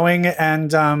Legion going and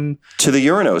to the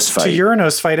Uranos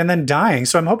fight. And then dying.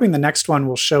 So I'm hoping the next one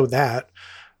will show that.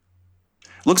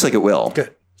 Looks like it will.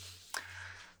 Good.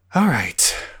 All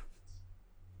right.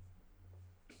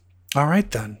 All right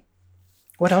then.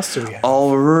 What else do we have?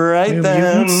 All right New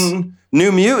then. Mutants?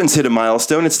 New Mutants hit a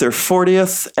milestone. It's their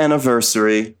 40th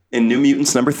anniversary in New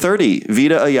Mutants number 30,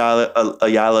 Vita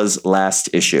Ayala's last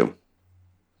issue.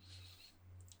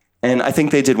 And I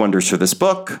think they did wonders for this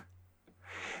book.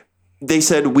 They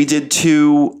said we did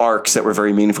 2 arcs that were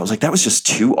very meaningful. I was like, that was just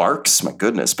 2 arcs? My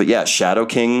goodness. But yeah, Shadow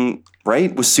King,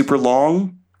 right, was super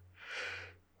long.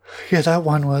 Yeah, that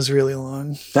one was really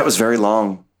long. That was very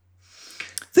long.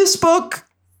 This book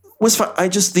was fun.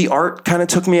 The art kind of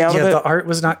took me out of it. Yeah, the art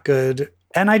was not good.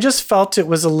 And I just felt it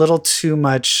was a little too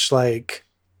much like,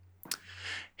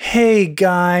 hey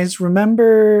guys,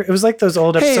 remember? It was like those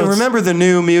old episodes. Hey, remember the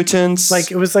New Mutants?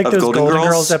 Like it was like those Golden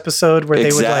Girls episode where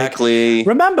they would like,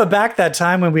 remember back that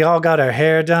time when we all got our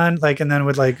hair done? Like, and then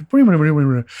would like,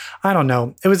 I don't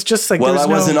know. It was just like, well, I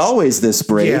wasn't always this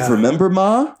brave. Yeah. Remember,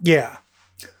 Ma? Yeah.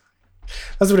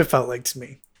 That's what it felt like to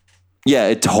me. Yeah,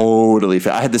 it totally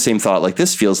felt. I had the same thought. Like,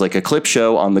 this feels like a clip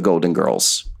show on the Golden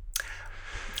Girls.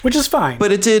 Which is fine.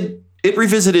 But it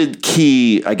revisited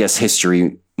key, I guess,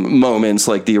 history moments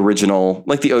like the original,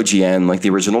 like the OGN, like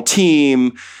the original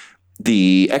team,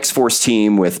 the X-Force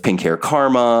team with pink hair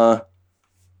Karma,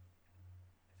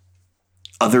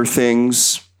 other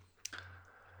things.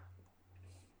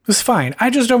 It was fine. I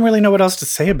just don't really know what else to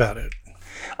say about it.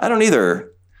 I don't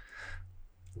either.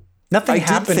 Nothing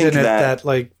happened in it that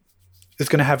like is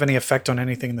going to have any effect on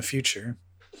anything in the future.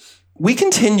 We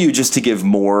continue just to give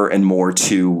more and more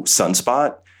to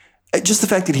Sunspot. Just the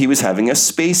fact that he was having a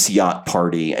space yacht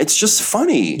party. It's just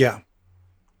funny. Yeah.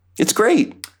 It's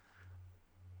great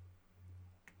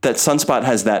that Sunspot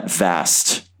has that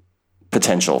vast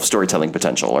potential, storytelling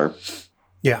potential, or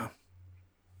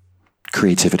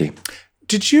creativity.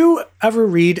 Did you ever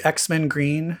read X-Men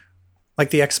Green? Like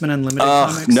the X-Men Unlimited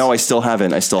comics? No, I still haven't.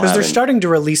 Because they're starting to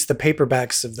release the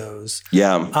paperbacks of those.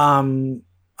 Yeah.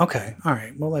 Okay. All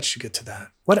right. We'll let you get to that.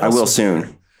 What else? I will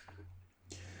soon.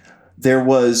 There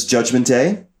was Judgment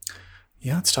Day.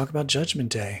 Yeah, let's talk about Judgment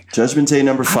Day. Judgment Day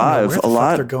number 5. Where the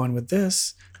fuck they're going with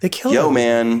this? They killed. Yo,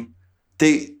 man,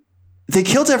 they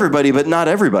killed everybody, but not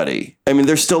everybody. I mean,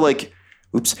 there's still like,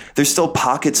 there's still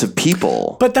pockets of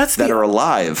people, that are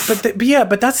alive.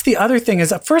 But that's the other thing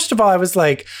is, first of all, I was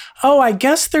like, oh, I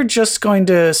guess they're just going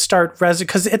to start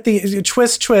because at the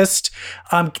twist,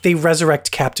 they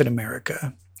resurrect Captain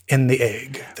America in the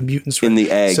egg. The mutants in the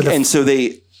egg, so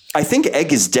I think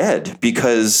Egg is dead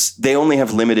because they only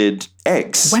have limited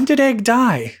eggs. When did Egg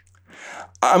die?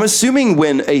 I'm assuming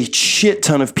when a shit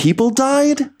ton of people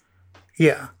died.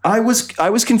 Yeah. I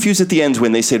was confused at the end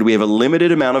when they said we have a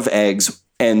limited amount of eggs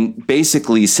and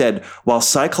basically said, while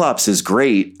Cyclops is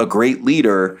great, a great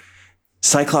leader,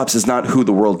 Cyclops is not who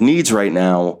the world needs right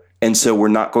now. And so we're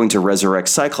not going to resurrect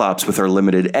Cyclops with our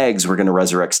limited eggs. We're going to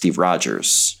resurrect Steve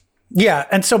Rogers. Yeah.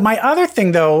 And so my other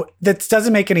thing, though, that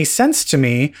doesn't make any sense to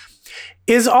me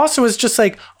is just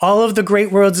like all of the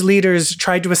great world's leaders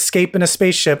tried to escape in a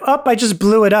spaceship. I just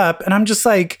blew it up. And I'm just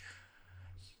like,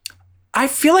 I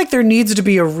feel like there needs to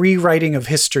be a rewriting of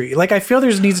history. Like, I feel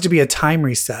there needs to be a time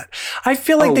reset. I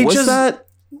feel like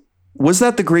was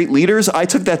that the great leaders? I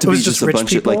took that to be just a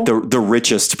bunch of like the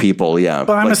richest people. Yeah.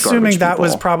 But I'm like assuming that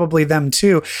was probably them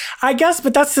too, I guess.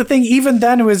 But that's the thing. Even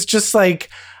then it was just like,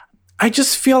 I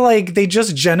just feel like they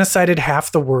just genocided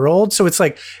half the world. So it's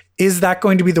like, is that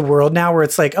going to be the world now where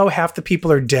it's like, oh, half the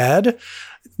people are dead?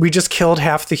 We just killed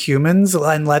half the humans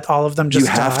and let all of them just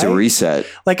die? You have to reset.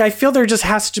 Like, I feel there just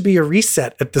has to be a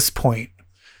reset at this point.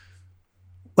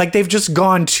 Like, they've just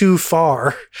gone too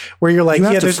far where you're like,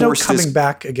 there's no coming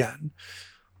back again.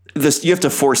 You have to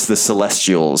force the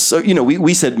Celestials. So,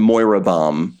 we said Moira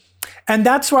bomb. And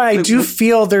that's why I do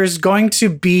feel there's going to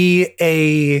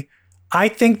be I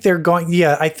think they're going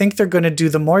to do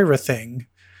the Moira thing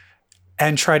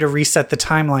and try to reset the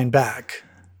timeline back.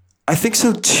 I think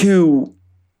so too.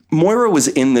 Moira was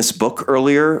in this book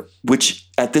earlier, which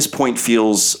at this point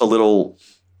feels a little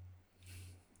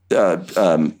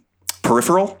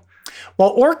peripheral. Well,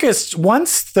 Orcus,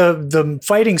 once the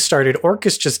fighting started,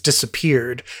 Orcus just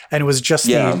disappeared, and it was just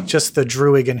the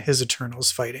Druig and his Eternals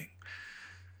fighting.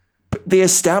 They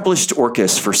established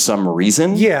Orcus for some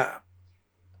reason. Yeah.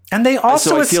 And they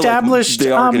also established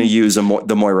they are going to use the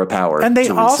Moira power. And they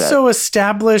also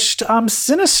established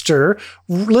Sinister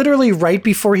literally right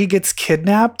before he gets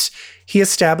kidnapped. He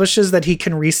establishes that he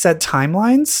can reset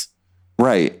timelines.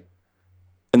 Right.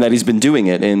 And that he's been doing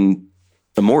it in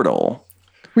Immortal.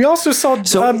 We also saw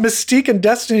Mystique and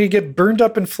Destiny get burned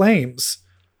up in flames.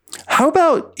 How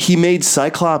about he made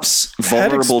Cyclops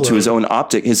vulnerable to his own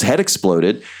optic? His head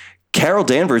exploded. Carol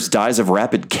Danvers dies of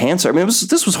rapid cancer. I mean,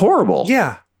 this was horrible.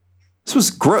 Yeah. This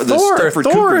was gross. The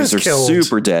Stepford Cougars are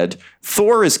super dead.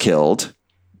 Thor is killed.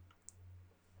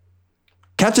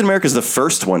 Captain America is the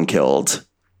first one killed.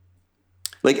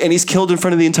 And he's killed in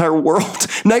front of the entire world.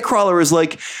 Nightcrawler is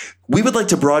like, we would like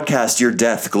to broadcast your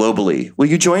death globally. Will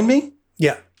you join me?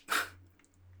 Yeah.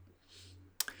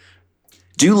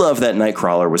 Do love that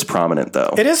Nightcrawler was prominent,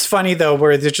 though. It is funny though,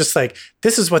 where they're just like,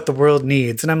 this is what the world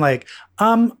needs. And I'm like,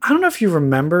 I don't know if you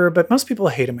remember, but most people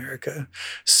hate America.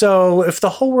 So if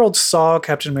the whole world saw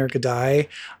Captain America die,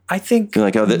 I think You're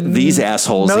like, oh, these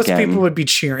assholes most again. people would be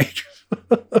cheering.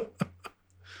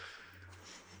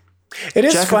 It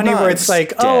is Jack of funny where Knives, it's like,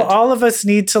 dead. oh, all of us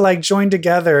need to like join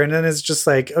together. And then it's just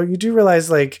like, oh, you do realize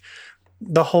like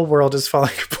the whole world is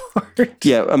falling apart.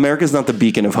 Yeah, America's not the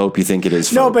beacon of hope you think it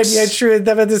is, No, but folks. yeah, true.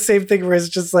 That the same thing where it's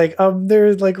just like,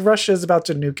 they're like Russia's about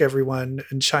to nuke everyone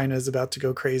and China's about to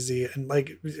go crazy. And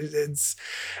like,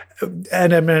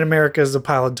 and America is a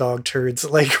pile of dog turds.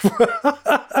 Like,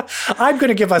 I'm going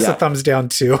to give us a thumbs down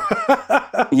too.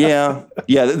 Yeah.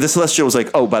 The Celestial was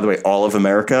like, oh, by the way, all of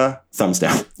America, thumbs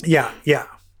down. Yeah.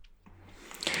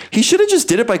 He should have just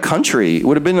did it by country. It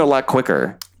would have been a lot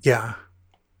quicker. Yeah.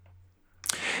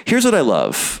 Here's what I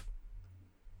love.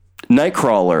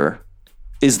 Nightcrawler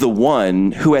is the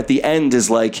one who at the end is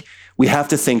like, we have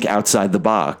to think outside the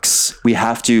box. We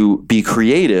have to be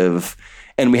creative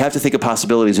and we have to think of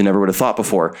possibilities we never would have thought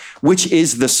before, which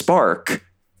is the spark.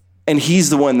 And he's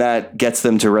the one that gets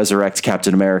them to resurrect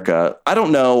Captain America. I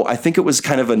don't know. I think it was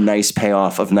kind of a nice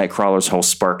payoff of Nightcrawler's whole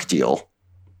spark deal.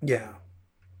 Yeah.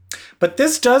 But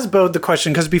this does bode the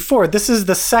question because before, this is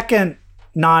the second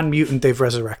non-mutant they've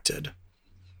resurrected.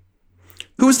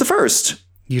 Who was the first?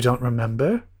 You don't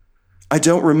remember? I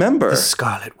don't remember. The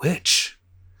Scarlet Witch.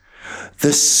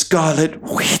 The Scarlet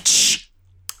Witch.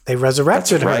 They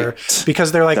resurrected That's her right.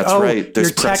 because they're like, That's oh, right. There's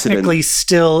you're technically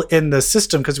still in the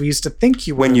system because we used to think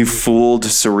you were. When you fooled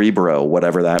Cerebro,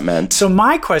 whatever that meant. So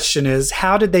my question is,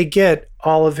 how did they get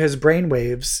all of his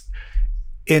brainwaves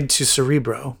into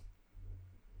Cerebro?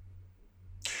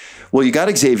 Well, you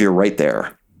got Xavier right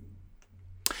there.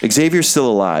 Xavier's still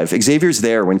alive. Xavier's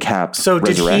there when Cap So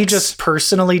did he resurrects. just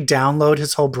personally download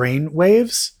his whole brain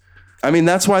waves? I mean,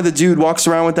 that's why the dude walks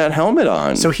around with that helmet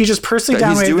on. So he just personally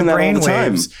He's downloaded doing the that all brain the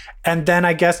time. waves, and then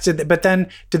I guess did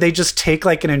they just take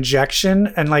like an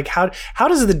injection and like how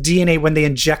does the DNA when they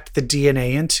inject the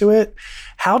DNA into it?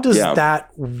 How does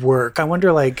that work? I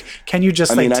wonder. Like, can you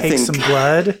just I take think some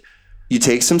blood? You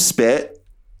take some spit.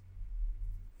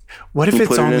 What if you it's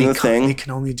put it in only the thing. they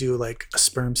can only do like a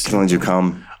sperm? Can only do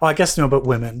cum. Oh, I guess no, but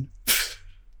women.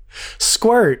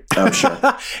 Squirt. Oh, sure.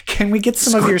 Can we get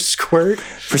some of your squirt?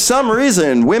 For some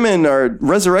reason, women are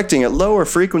resurrecting at lower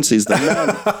frequencies than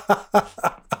men.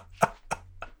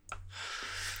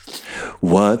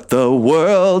 What the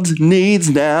world needs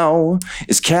now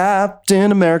is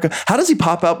Captain America. How does he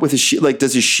pop up with his shield? Like,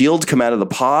 does his shield come out of the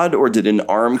pod, or did an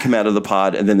arm come out of the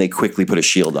pod and then they quickly put a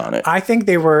shield on it? I think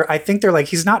they're like,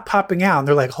 he's not popping out. And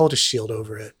they're like, hold a shield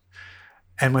over it.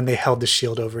 And when they held the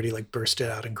shield over it, he like burst it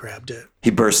out and grabbed it. He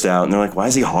burst out and they're like, why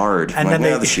is he hard? And Why then do we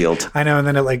they have the shield. I know. And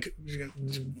then it like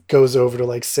goes over to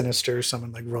like Sinister,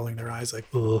 someone like rolling their eyes like,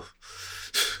 ugh.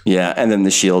 Yeah. And then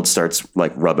the shield starts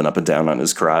like rubbing up and down on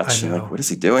his crotch. I You're know. like, what is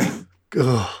he doing?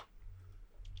 Ugh.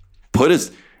 Put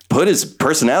his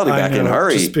personality back in. know,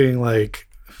 Hurry. Just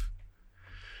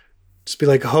be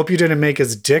like, I hope you didn't make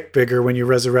his dick bigger when you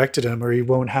resurrected him, or he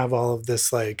won't have all of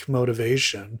this like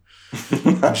motivation.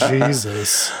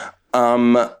 Jesus.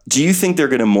 Do you think they're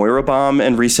going to Moira bomb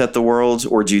and reset the world?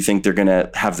 Or do you think they're going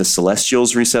to have the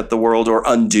Celestials reset the world or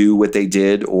undo what they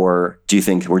did? Or do you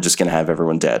think we're just going to have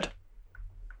everyone dead?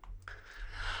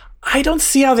 I don't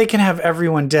see how they can have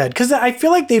everyone dead because I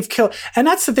feel like they've killed. And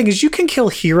that's the thing is you can kill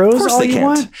heroes course all they you can't.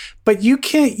 want, but you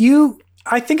can't.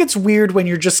 I think it's weird when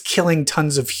you're just killing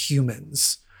tons of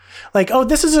humans. Like, oh,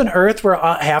 this is an Earth where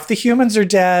half the humans are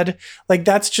dead. Like,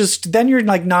 that's just then you're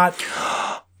like not.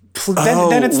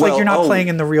 Then it's like you're not playing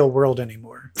in the real world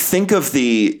anymore. Think of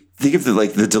the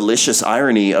like the delicious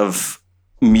irony of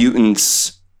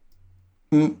mutants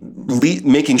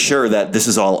making sure that this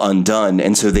is all undone,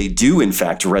 and so they do in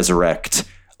fact resurrect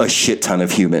a shit ton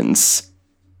of humans,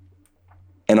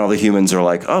 and all the humans are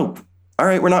like, "Oh, all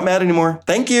right, we're not mad anymore.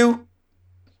 Thank you.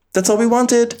 That's all we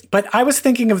wanted." But I was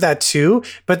thinking of that too.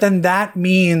 But then that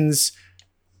means,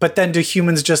 do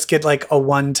humans just get like a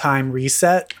one-time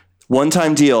reset?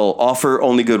 One-time deal. Offer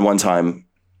only good one time.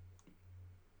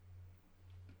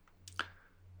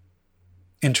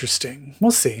 Interesting.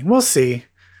 We'll see.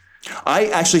 I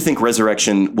actually think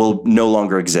resurrection will no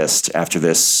longer exist after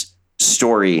this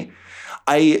story.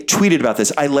 I tweeted about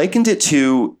this. I likened it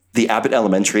to the Abbott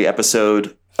Elementary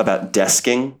episode about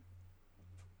desking.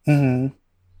 Mm-hmm.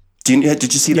 Did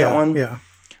you see that one? Yeah.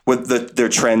 With their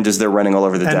trend is they're running all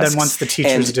over the And desks. then once the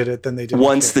teachers did it, then they did it.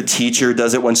 Once the teacher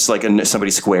does it, once like somebody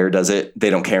square does it,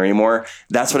 they don't care anymore.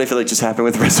 That's what I feel like just happened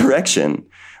with resurrection.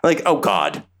 Like, oh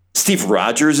God, Steve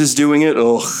Rogers is doing it.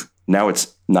 Ugh. Now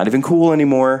it's not even cool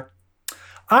anymore.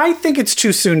 I think it's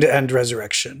too soon to end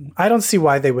Resurrection. I don't see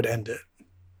why they would end it.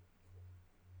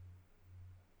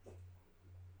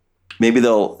 Maybe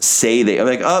they'll say they're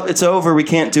like, oh, it's over. We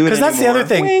can't do it anymore. Because that's the other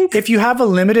thing. Wink. If you have a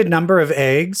limited number of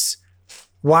eggs,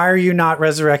 why are you not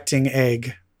resurrecting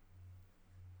egg?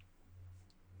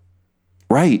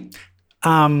 Right.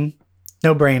 No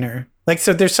brainer. Like,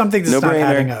 so there's something that's not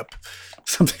adding up.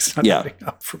 Something's not adding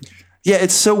up for me. Yeah,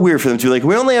 it's so weird for them to be like,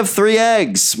 we only have 3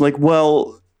 eggs. I'm like,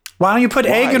 well, why don't you put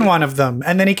egg in one of them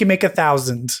and then he can make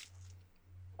 1,000?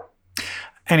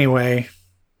 Anyway,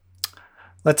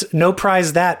 let's no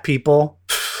prize that, people.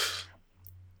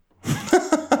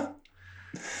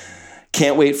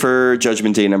 Can't wait for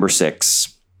Judgment Day number 6.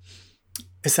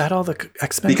 Is that all the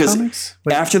X-Men comics?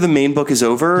 Because after the main book is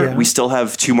over, we still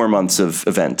have 2 more months of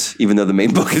event, even though the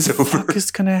main book is over. What is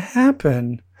going to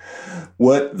happen?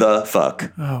 What the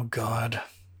fuck? Oh, God.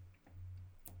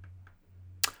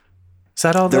 Is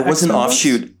that all there was X-Men an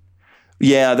offshoot. books?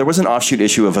 Yeah, there was an offshoot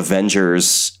issue of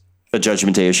Avengers, a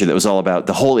Judgment Day issue that was all about,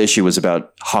 the whole issue was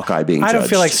about Hawkeye being judged. I don't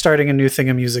feel like starting a new thing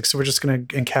of music, so we're just going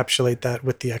to encapsulate that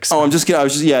with the X-Men. Oh, I just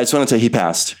want to say he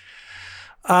passed.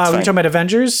 Were you talking about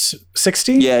Avengers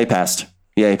 60? Yeah, he passed.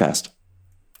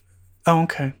 Oh,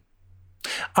 okay.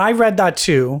 I read that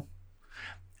too.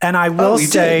 And I will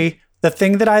say the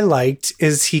thing that I liked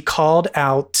is he called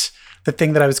out the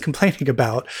thing that I was complaining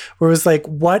about, where it was like,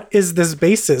 what is this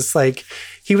basis? Like,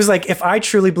 he was like, if I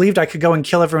truly believed I could go and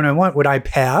kill everyone I want, would I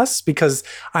pass because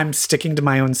I'm sticking to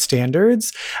my own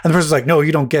standards? And the person's like, no,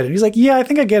 you don't get it. And he's like, yeah, I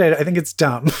think I get it. I think it's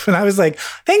dumb. And I was like,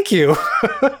 thank you.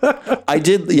 I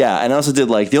did. Yeah. And I also did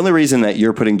like, the only reason that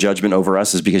you're putting judgment over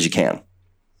us is because you can,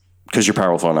 because you're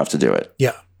powerful enough to do it.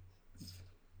 Yeah.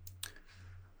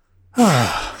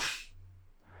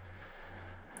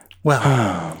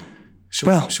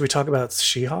 Well, should we talk about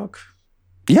She-Hulk?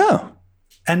 Yeah.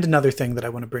 And another thing that I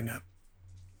want to bring up.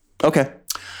 Okay.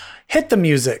 Hit the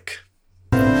music.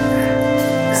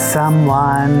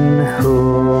 Someone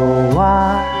who'll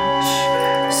watch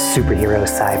superhero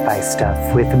sci-fi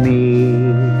stuff with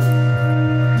me.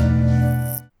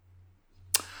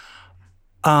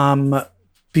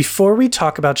 Before we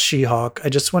talk about She-Hulk,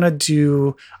 I'm going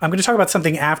to talk about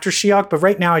something after She-Hulk, but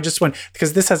right now I just want,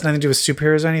 because this has nothing to do with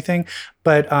superheroes or anything,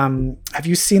 but have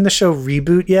you seen the show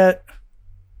Reboot yet?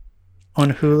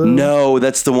 On Hulu? No,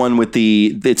 that's the one with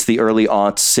it's the early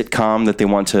aughts sitcom that they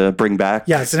want to bring back.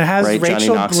 Yes, and it has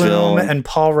Rachel Bloom and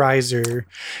Paul Reiser.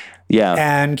 Yeah.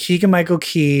 And Keegan-Michael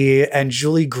Key and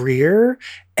Julie Greer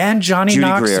and Johnny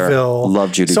Knoxville. Greer.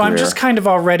 Love Judy So Greer. I'm just kind of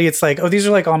already, it's like, oh, these are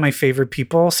like all my favorite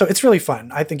people. So it's really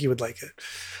fun. I think you would like it.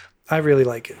 I really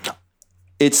like it.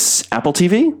 It's Apple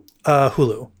TV?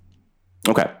 Hulu.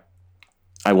 Okay.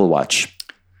 I will watch.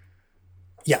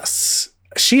 Yes.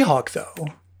 She-Hulk, though.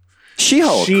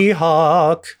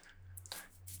 She-Hulk.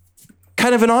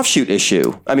 Kind of an offshoot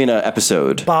issue. I mean, an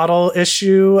episode. Bottle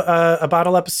issue, a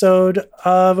bottle episode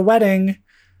of a wedding.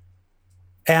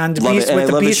 And Love Beast it. And with I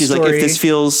the love that Beast she's story. like,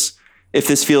 if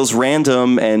this feels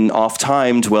random and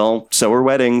off-timed, well, so are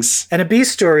weddings. And a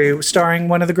Beast story starring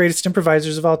one of the greatest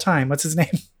improvisers of all time. What's his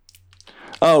name?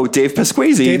 Oh, Dave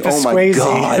Pasquesi. Oh my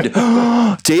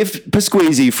God. Dave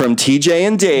Pasquesi from TJ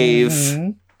and Dave.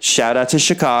 Mm-hmm. Shout out to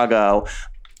Chicago.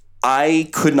 I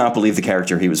could not believe the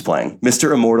character he was playing.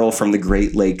 Mr. Immortal from the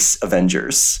Great Lakes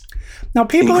Avengers. Now,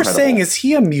 people are saying, is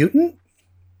he a mutant?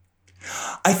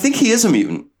 I think he is a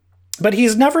mutant. But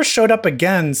he's never showed up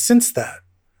again since that.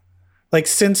 Like,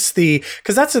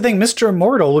 because that's the thing, Mr.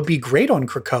 Immortal would be great on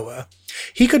Krakoa.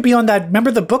 He could be on that, remember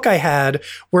the book I had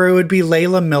where it would be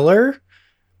Layla Miller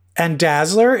and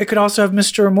Dazzler? It could also have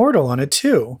Mr. Immortal on it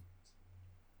too.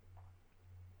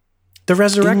 The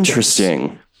Resurrectors.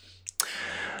 Interesting.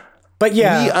 But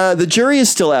yeah. The jury is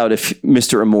still out if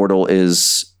Mr. Immortal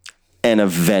is an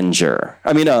Avenger.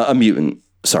 I mean, a mutant.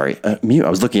 Sorry, I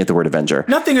was looking at the word Avenger.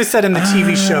 Nothing was said in the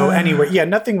TV show anywhere. Yeah,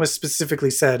 nothing was specifically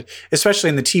said,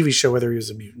 especially in the TV show, whether he was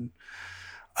a mutant.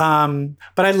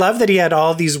 But I love that he had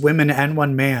all these women and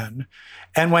one man.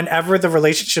 And whenever the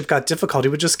relationship got difficult, he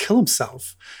would just kill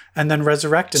himself and then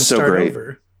resurrect and start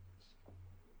over.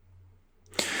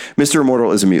 Mr.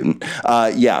 Immortal is a mutant.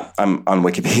 Yeah, I'm on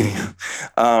Wikipedia.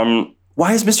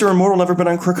 Why has Mr. Immortal never been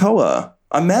on Krakoa?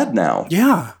 I'm mad now.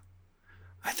 Yeah.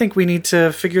 I think we need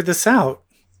to figure this out.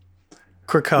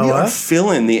 Krakoa. We are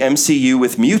filling the MCU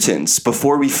with mutants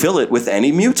before we fill it with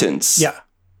any mutants. Yeah.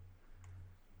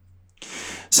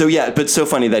 So yeah, but so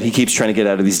funny that he keeps trying to get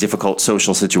out of these difficult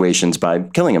social situations by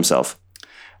killing himself.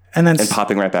 And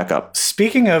popping right back up.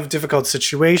 Speaking of difficult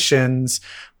situations,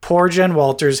 poor Jen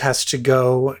Walters has to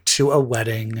go to a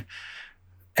wedding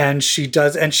And she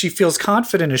feels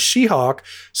confident as She-Hulk.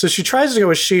 So she tries to go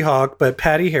with She-Hulk, but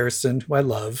Patty Harrison, who I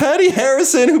love. Patty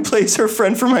Harrison, who plays her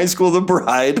friend from high school, The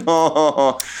Bride.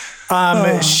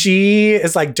 She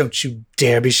is like, don't you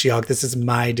dare be She-Hulk. This is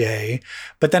my day.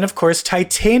 But then, of course,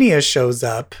 Titania shows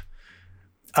up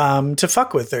to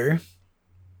fuck with her.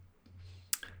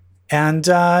 And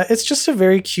it's just a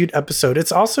very cute episode.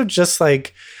 It's also just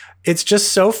like, it's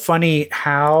just so funny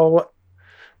how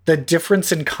the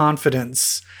difference in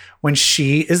confidence when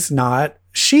she is not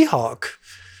She-Hulk.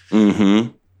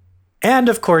 Mm-hmm. And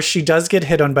of course, she does get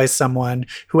hit on by someone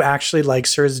who actually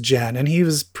likes her as Jen, and he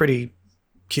was pretty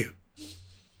cute.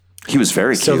 He was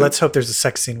very cute. So let's hope there's a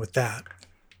sex scene with that.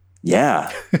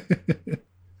 Yeah.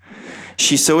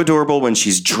 She's so adorable when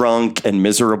she's drunk and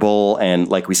miserable and,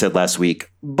 like we said last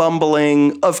week,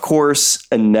 bumbling. Of course,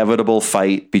 inevitable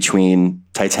fight between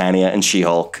Titania and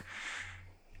She-Hulk.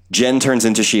 Jen turns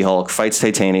into She-Hulk, fights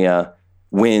Titania,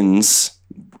 wins,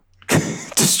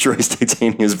 destroys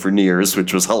Titania's veneers,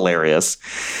 which was hilarious.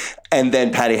 And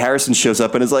then Patty Harrison shows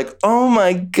up and is like, oh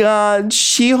my God,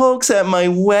 She-Hulk's at my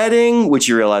wedding, which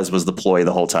you realize was the ploy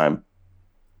the whole time.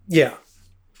 Yeah.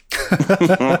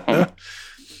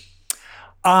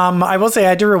 I will say I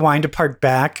had to rewind a part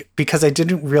back because I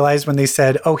didn't realize when they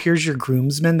said, oh, here's your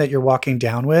groomsman that you're walking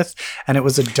down with, and it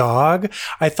was a dog.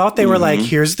 I thought they were like,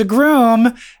 here's the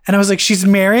groom. And I was like, she's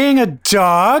marrying a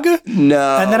dog?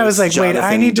 No. And then I was like, wait,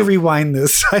 I need to rewind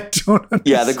this. I don't understand.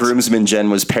 Yeah, the groomsman Jen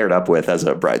was paired up with as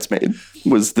a bridesmaid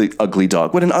was the ugly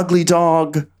dog. What an ugly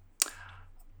dog.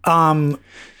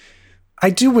 I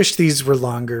do wish these were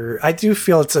longer. I do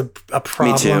feel it's a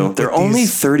problem. Me too. They're only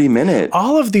 30 minutes.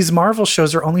 All of these Marvel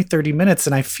shows are only 30 minutes,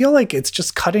 and I feel like it's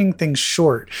just cutting things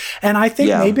short. And I think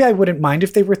maybe I wouldn't mind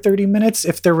if they were 30 minutes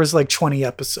if there was like 20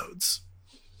 episodes.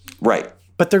 Right.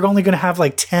 But they're only going to have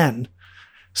like 10.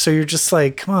 So you're just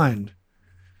like, come on.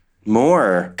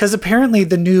 More. Because apparently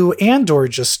the new Andor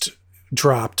just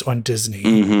dropped on Disney.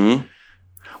 Mm-hmm.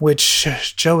 Which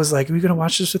Joe was like, are you going to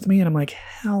watch this with me? And I'm like,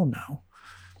 hell no.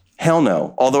 Hell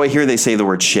no. Although I hear they say the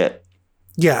word shit.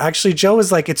 Yeah, actually, Joe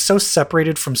is like, it's so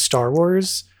separated from Star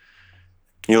Wars.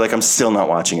 You're like, I'm still not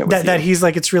watching it with you. That he's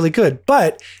like, it's really good.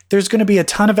 But there's going to be a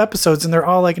ton of episodes, and they're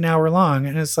all like an hour long,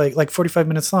 and it's like 45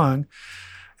 minutes long.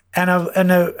 And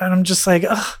I'm just like,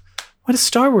 ugh, why does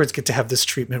Star Wars get to have this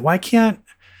treatment? Why can't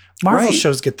Marvel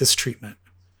shows get this treatment?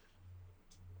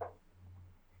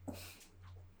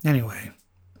 Anyway.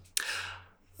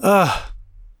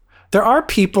 There are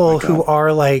people who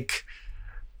are like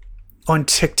on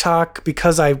TikTok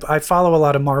because I follow a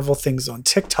lot of Marvel things on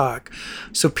TikTok.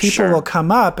 So people will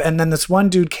come up, and then this one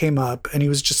dude came up and he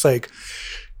was just like,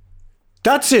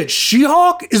 that's it.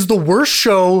 She-Hulk is the worst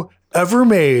show ever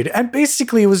made. And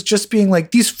basically it was just being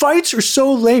like, these fights are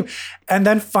so lame. And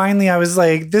then finally I was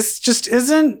like, this just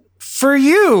isn't for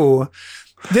you.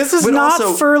 This is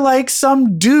not for like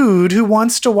some dude who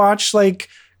wants to watch like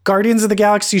Guardians of the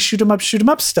Galaxy shoot 'em up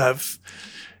stuff.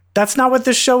 That's not what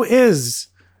this show is.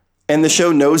 And the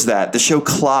show knows that. The show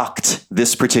clocked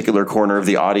this particular corner of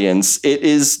the audience. It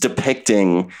is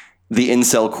depicting the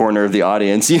incel corner of the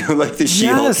audience, you know, like the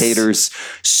She-Hulk haters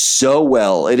so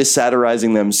well. It is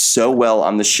satirizing them so well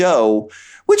on the show,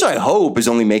 which I hope is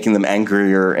only making them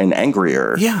angrier and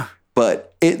angrier. Yeah.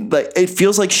 But it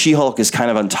feels like She-Hulk is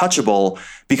kind of untouchable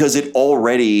because it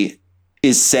already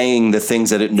is saying the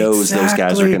things that it knows those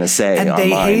guys are going to say and online.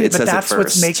 They hate it, but says that's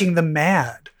what's making them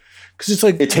mad. Because it's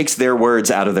like, it takes their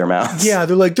words out of their mouths. Yeah,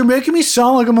 they're like, they're making me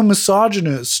sound like I'm a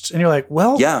misogynist. And you're like,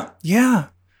 well, yeah.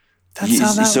 That's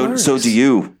how that works. So do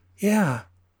you. Yeah.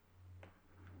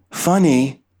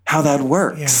 Funny how that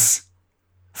works. Yeah.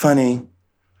 Funny.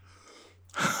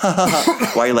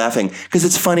 Why are you laughing? Because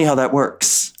it's funny how that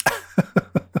works.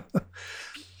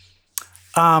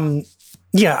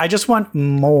 Yeah, I just want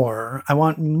more. I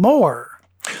want more.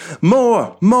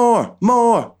 More. Are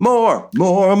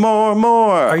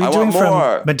you doing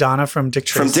from Madonna from Dick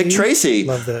Tracy? From Dick Tracy.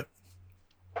 Love that.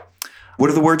 What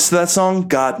are the words to that song?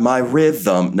 Got my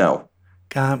rhythm. No.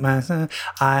 Got my,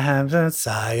 I have a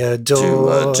desire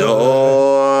to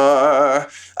adore.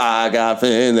 I got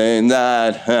feeling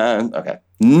that. Okay.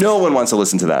 No one wants to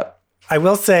listen to that. I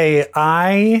will say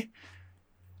I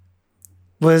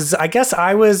guess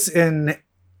I was in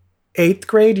 8th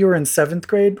grade. You were in 7th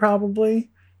grade probably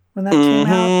when that came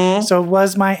out. So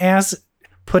was my ass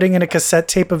putting in a cassette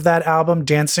tape of that album,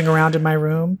 dancing around in my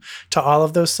room to all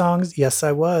of those songs? Yes,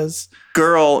 I was.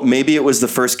 Girl, maybe it was the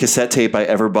first cassette tape I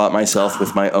ever bought myself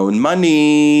with my own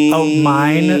money. Oh,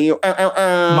 mine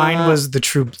was the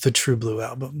True Blue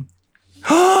album.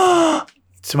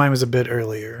 So mine was a bit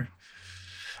earlier.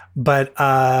 But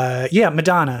yeah,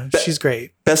 Madonna, she's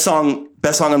great. Best song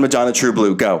on Madonna, True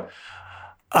Blue. Go.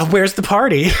 Where's the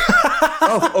party?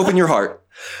 Oh, Open Your Heart.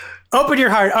 Open Your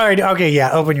Heart. All right. Okay.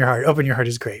 Yeah. Open Your Heart. Open Your Heart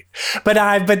is great. But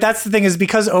that's the thing is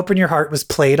because Open Your Heart was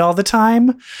played all the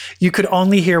time, you could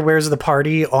only hear Where's the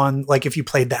Party on, like, if you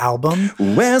played the album.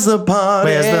 Where's the party?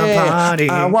 Where's the party?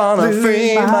 I want to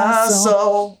free my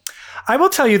soul. I will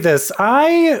tell you this.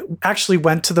 I actually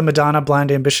went to the Madonna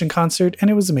Blind Ambition concert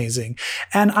and it was amazing.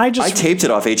 And I taped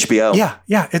it off HBO.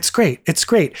 Yeah. It's great. It's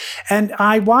great. And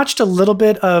I watched a little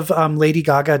bit of Lady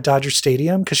Gaga at Dodger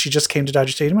Stadium because she just came to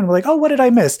Dodger Stadium and we're like, oh, what did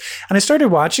I miss? And I started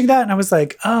watching that and I was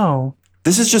like, oh.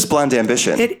 This is just Blind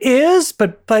Ambition. It is,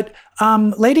 but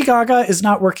Lady Gaga is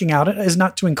not working out, is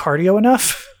not doing cardio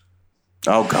enough.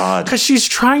 Oh, God. Because she's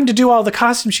trying to do all the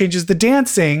costume changes, the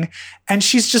dancing, and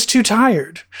she's just too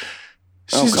tired.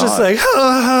 She's just like,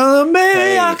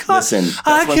 listen,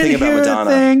 that's one thing about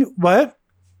Madonna. What?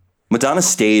 Madonna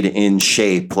stayed in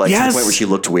shape, to the point where she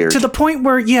looked weird. To the point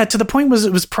where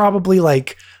it was probably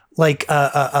like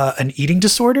an eating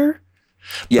disorder.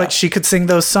 Yeah. But she could sing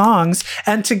those songs.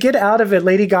 And to get out of it,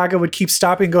 Lady Gaga would keep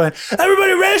stopping going,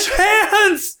 everybody raise your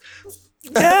hands.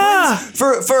 Yeah.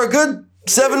 for a good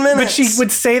 7 minutes. But she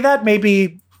would say that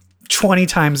maybe 20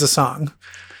 times a song.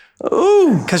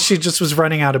 Ooh. Because she just was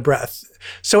running out of breath.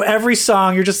 So every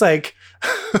song, you're just like,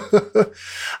 where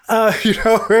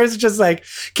it's just like,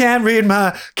 can't read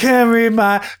my,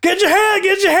 get your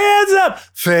hands up,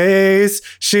 face.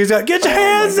 She's got, get your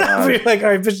hands up. You're like, all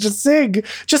right, but just sing.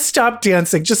 Just stop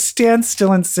dancing. Just stand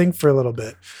still and sing for a little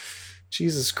bit.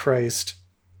 Jesus Christ.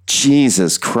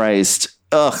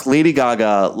 Ugh, Lady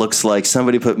Gaga looks like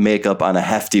somebody put makeup on a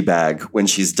hefty bag when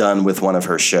she's done with one of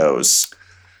her shows.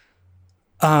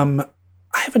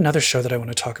 I have another show that I want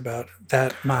to talk about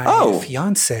that my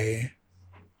fiance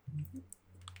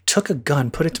took a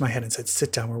gun, put it to my head and said,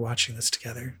 sit down, we're watching this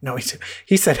together. No,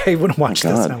 he said, hey, we want to watch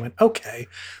this. And I went, okay.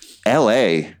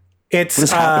 LA.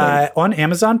 It's on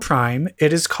Amazon Prime.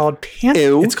 It is called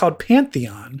It's called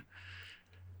Pantheon.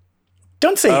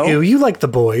 Don't say ew, you like The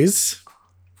Boys.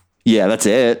 Yeah, that's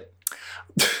it.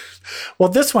 Well,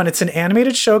 this one, it's an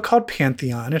animated show called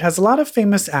Pantheon. It has a lot of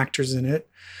famous actors in it.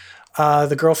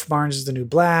 The girl from Orange is the New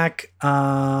Black,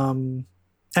 and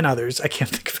others. I can't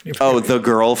think of anybody. Oh, the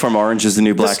girl from Orange is the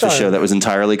New Black, the show that was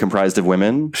entirely comprised of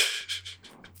women.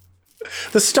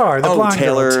 The star, the blonde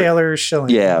girl, Taylor Schilling.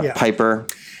 Yeah, Piper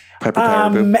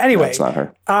Paraboo. Anyway, that's not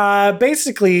her.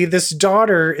 Basically, this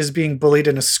daughter is being bullied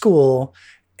in a school.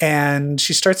 And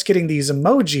she starts getting these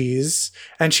emojis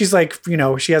and she's like,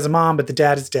 she has a mom, but the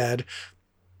dad is dead.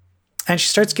 And she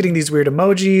starts getting these weird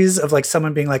emojis of like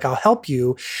someone being like, I'll help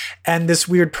you. And this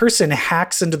weird person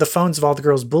hacks into the phones of all the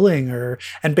girls bullying her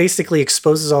and basically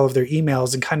exposes all of their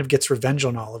emails and kind of gets revenge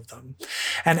on all of them.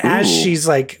 And as she's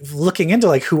like looking into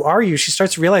like, who are you? She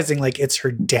starts realizing like it's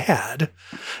her dad,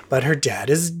 but her dad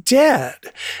is dead.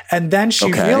 And then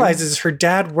she realizes her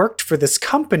dad worked for this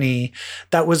company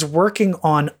that was working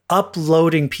on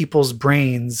uploading people's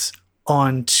brains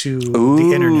onto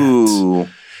the internet.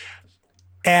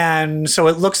 And so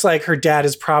it looks like her dad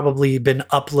has probably been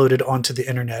uploaded onto the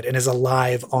internet and is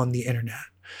alive on the internet.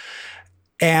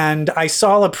 And I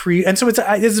saw and so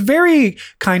it's very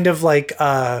kind of like,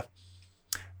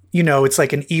 it's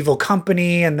like an evil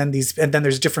company. And then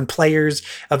there's different players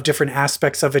of different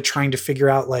aspects of it trying to figure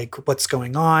out like what's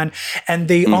going on. And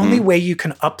the only way you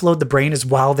can upload the brain is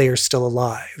while they are still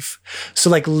alive.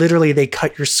 So like literally they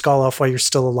cut your skull off while you're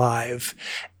still alive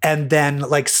and then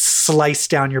like slice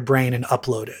down your brain and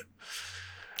upload it.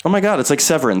 Oh my God. It's like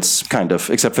Severance kind of,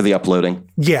 except for the uploading.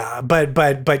 Yeah.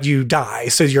 But you die.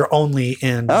 So you're only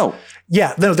in. Oh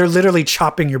yeah. No, they're literally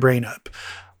chopping your brain up.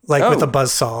 Like with a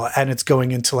buzzsaw and it's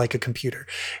going into like a computer.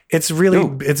 It's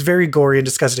very gory and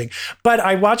disgusting. But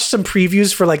I watched some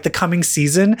previews for like the coming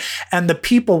season and the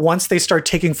people, once they start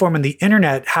taking form on the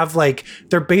internet, have like,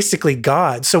 they're basically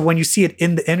gods. So when you see it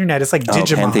in the internet, it's like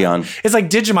Digimon. Pantheon. It's like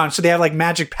Digimon. So they have like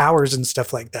magic powers and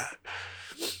stuff like that.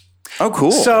 Oh,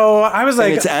 cool. So I was like,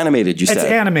 and it's animated, you said. It's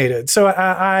animated. So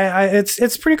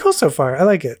it's pretty cool so far. I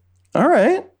like it. All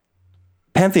right.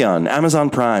 Pantheon, Amazon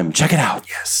Prime. Check it out.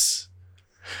 Yes.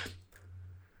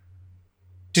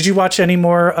 Did you watch any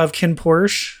more of Kin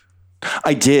Porsche?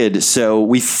 I did. So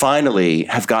we finally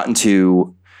have gotten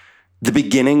to the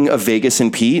beginning of Vegas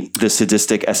and Pete, the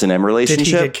sadistic S&M relationship.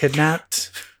 Did he get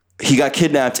kidnapped? He got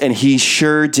kidnapped and he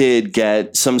sure did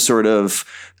get some sort of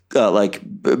like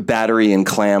battery and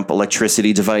clamp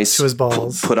electricity device to his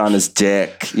balls. Put on his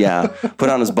dick. Yeah. Put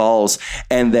on his balls.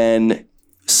 And then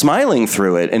smiling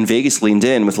through it. And Vegas leaned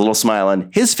in with a little smile on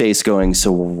his face going,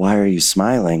 so why are you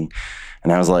smiling?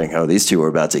 And I was like, oh, these two are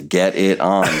about to get it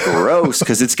on gross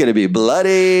because it's going to be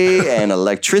bloody and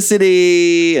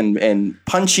electricity and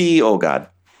punchy. Oh, God.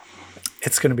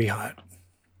 It's going to be hot.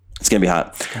 It's going to be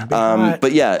hot.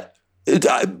 But yeah,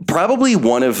 probably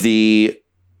one of the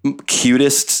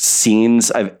cutest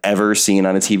scenes I've ever seen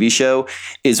on a TV show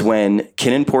is when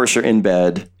Kin and Porsche are in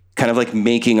bed, kind of like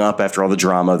making up after all the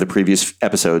drama of the previous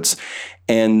episodes.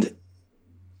 And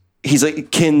he's like,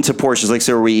 Kin to Porsche is like,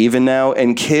 so are we even now?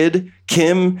 And Porsche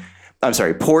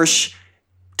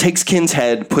takes Kin's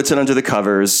head, puts it under the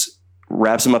covers,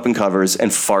 wraps him up in covers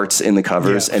and farts in the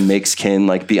covers and makes Kin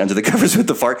like be under the covers with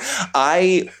the fart.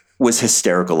 I was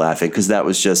hysterical laughing because that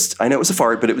was just, I know it was a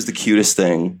fart, but it was the cutest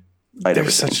thing I'd ever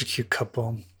seen. They're such a cute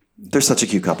couple. They're such a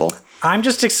cute couple. I'm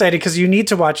just excited because you need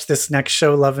to watch this next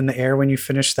show, Love in the Air, when you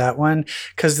finish that one.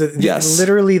 Because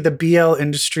literally the BL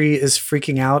industry is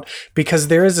freaking out because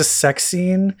there is a sex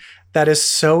scene that is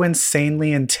so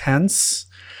insanely intense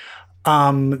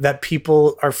that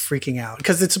people are freaking out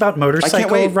because it's about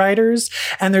motorcycle riders.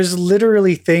 And there's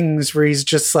literally things where he's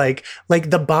just like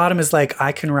the bottom is like,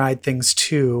 I can ride things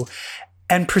too.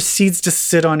 And proceeds to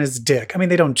sit on his dick. I mean,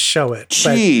 they don't show it.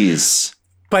 Jeez.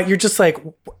 But you're just like,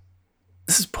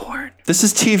 this is porn. This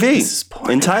is TV. This is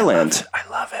porn in Thailand. I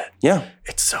love it. Yeah.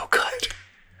 It's so good.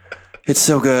 It's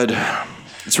so good.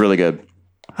 It's really good.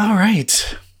 All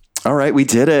right. We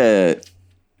did it.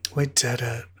 We did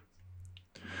it.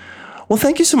 Well,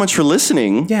 thank you so much for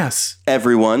listening. Yes.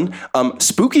 Everyone.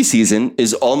 Spooky season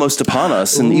is almost upon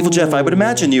us. And Evil Jeff, I would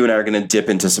imagine you and I are going to dip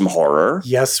into some horror.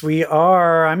 Yes, we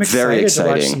are. I'm excited to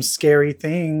watch some scary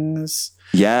things.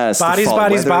 Yes. Bodies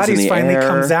finally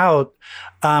comes out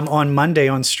on Monday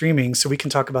on streaming. So we can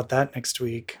talk about that next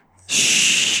week.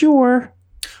 Sure.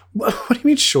 What do you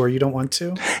mean, sure? You don't want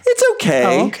to? It's okay.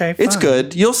 Oh, okay. Fine. It's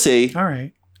good. You'll see. All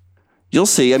right. You'll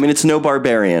see. I mean, it's no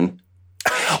Barbarian.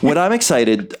 What I'm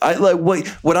excited, I want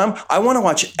to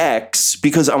watch X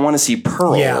because I want to see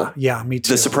Pearl. Yeah, me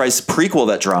too. The surprise prequel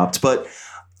that dropped, but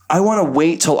I want to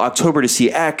wait till October to see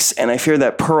X, and I fear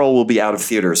that Pearl will be out of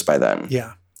theaters by then.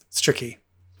 Yeah, it's tricky.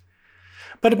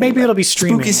 But maybe it'll be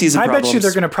streaming. Spooky season bet you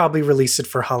they're going to probably release it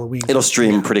for Halloween. It'll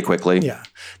stream pretty quickly. Yeah,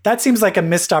 that seems like a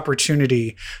missed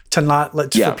opportunity to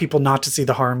for people not to see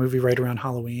the horror movie right around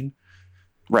Halloween.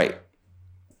 Right.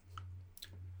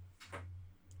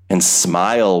 And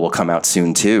Smile will come out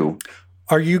soon, too.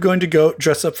 Are you going to go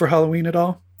dress up for Halloween at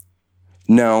all?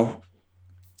 No.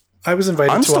 I was invited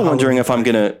to I'm still wondering if I'm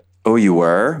going to... Oh, you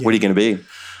were? Yeah. What are you going to be?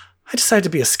 I decided to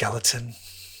be a skeleton.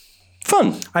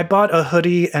 Fun. I bought a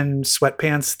hoodie and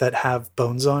sweatpants that have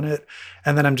bones on it.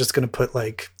 And then I'm just going to put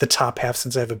like the top half,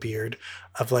 since I have a beard,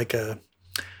 of like a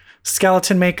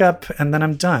skeleton makeup. And then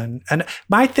I'm done. And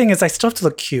my thing is I still have to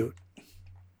look cute.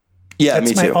 Yeah,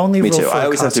 That's me my too. only me rule too. for I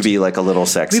always have to be like a little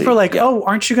sexy. People are like, "Oh,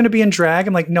 aren't you going to be in drag?"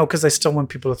 I'm like, "No, because I still want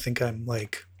people to think I'm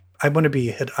like, I want to be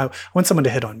hit. I want someone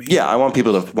to hit on me." Yeah, I want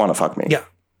people to want to fuck me. Yeah.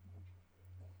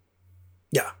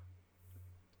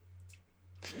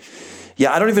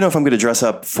 Yeah, I don't even know if I'm going to dress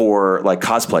up for like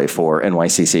cosplay for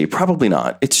NYCC. Probably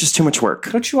not. It's just too much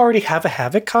work. Don't you already have a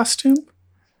Havoc costume?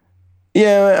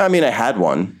 Yeah, I mean, I had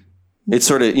one. It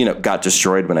sort of, got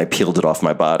destroyed when I peeled it off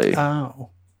my body.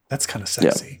 Oh, that's kind of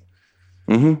sexy.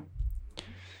 Yeah. Mm-hmm.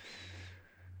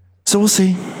 So we'll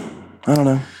see. I don't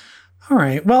know. All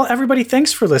right. Well, everybody,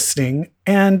 thanks for listening.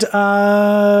 And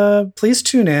please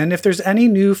tune in. If there's any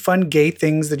new fun gay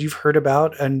things that you've heard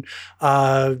about and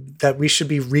that we should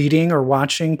be reading or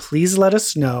watching, please let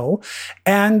us know.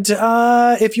 And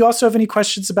if you also have any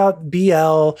questions about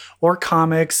BL or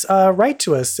comics, write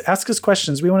to us. Ask us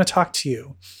questions. We want to talk to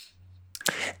you.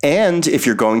 And if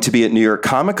you're going to be at New York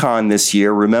Comic Con this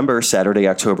year, remember Saturday,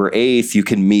 October 8th, you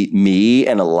can meet me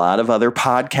and a lot of other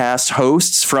podcast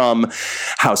hosts from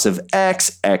House of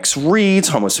X, X Reads,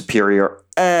 Homo Superior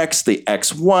X, The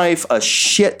Ex-Wife, a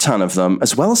shit ton of them,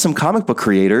 as well as some comic book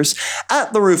creators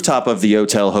at the rooftop of the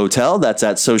Yotel Hotel. That's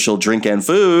at Social Drink and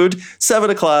Food,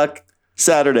 7 o'clock,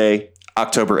 Saturday,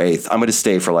 October 8th. I'm going to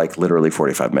stay for like literally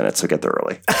 45 minutes, so get there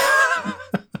early.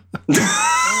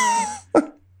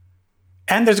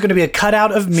 And there's going to be a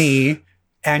cutout of me,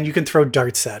 and you can throw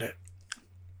darts at it.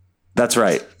 That's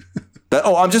right.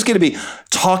 I'm just going to be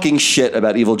talking shit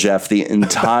about Evil Jeff the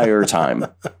entire time.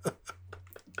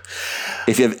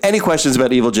 If you have any questions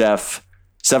about Evil Jeff,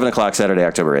 7 o'clock Saturday,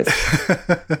 October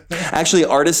 8th. Actually,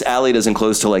 Artist Alley doesn't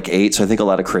close till like 8, so I think a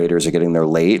lot of creators are getting there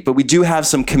late. But we do have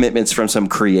some commitments from some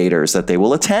creators that they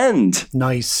will attend.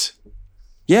 Nice.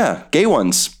 Yeah, gay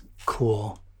ones.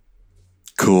 Cool.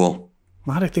 A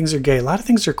lot of things are gay. A lot of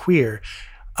things are queer.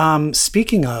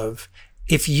 Speaking of,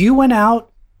 if you went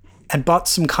out and bought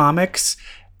some comics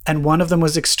and one of them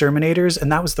was Exterminators,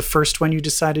 and that was the first one you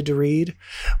decided to read.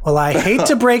 Well, I hate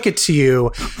to break it to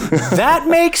you. That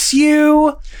makes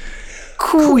you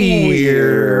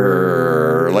queer.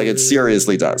 Like it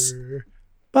seriously does.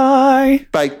 Bye.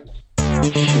 Bye.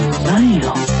 Bye.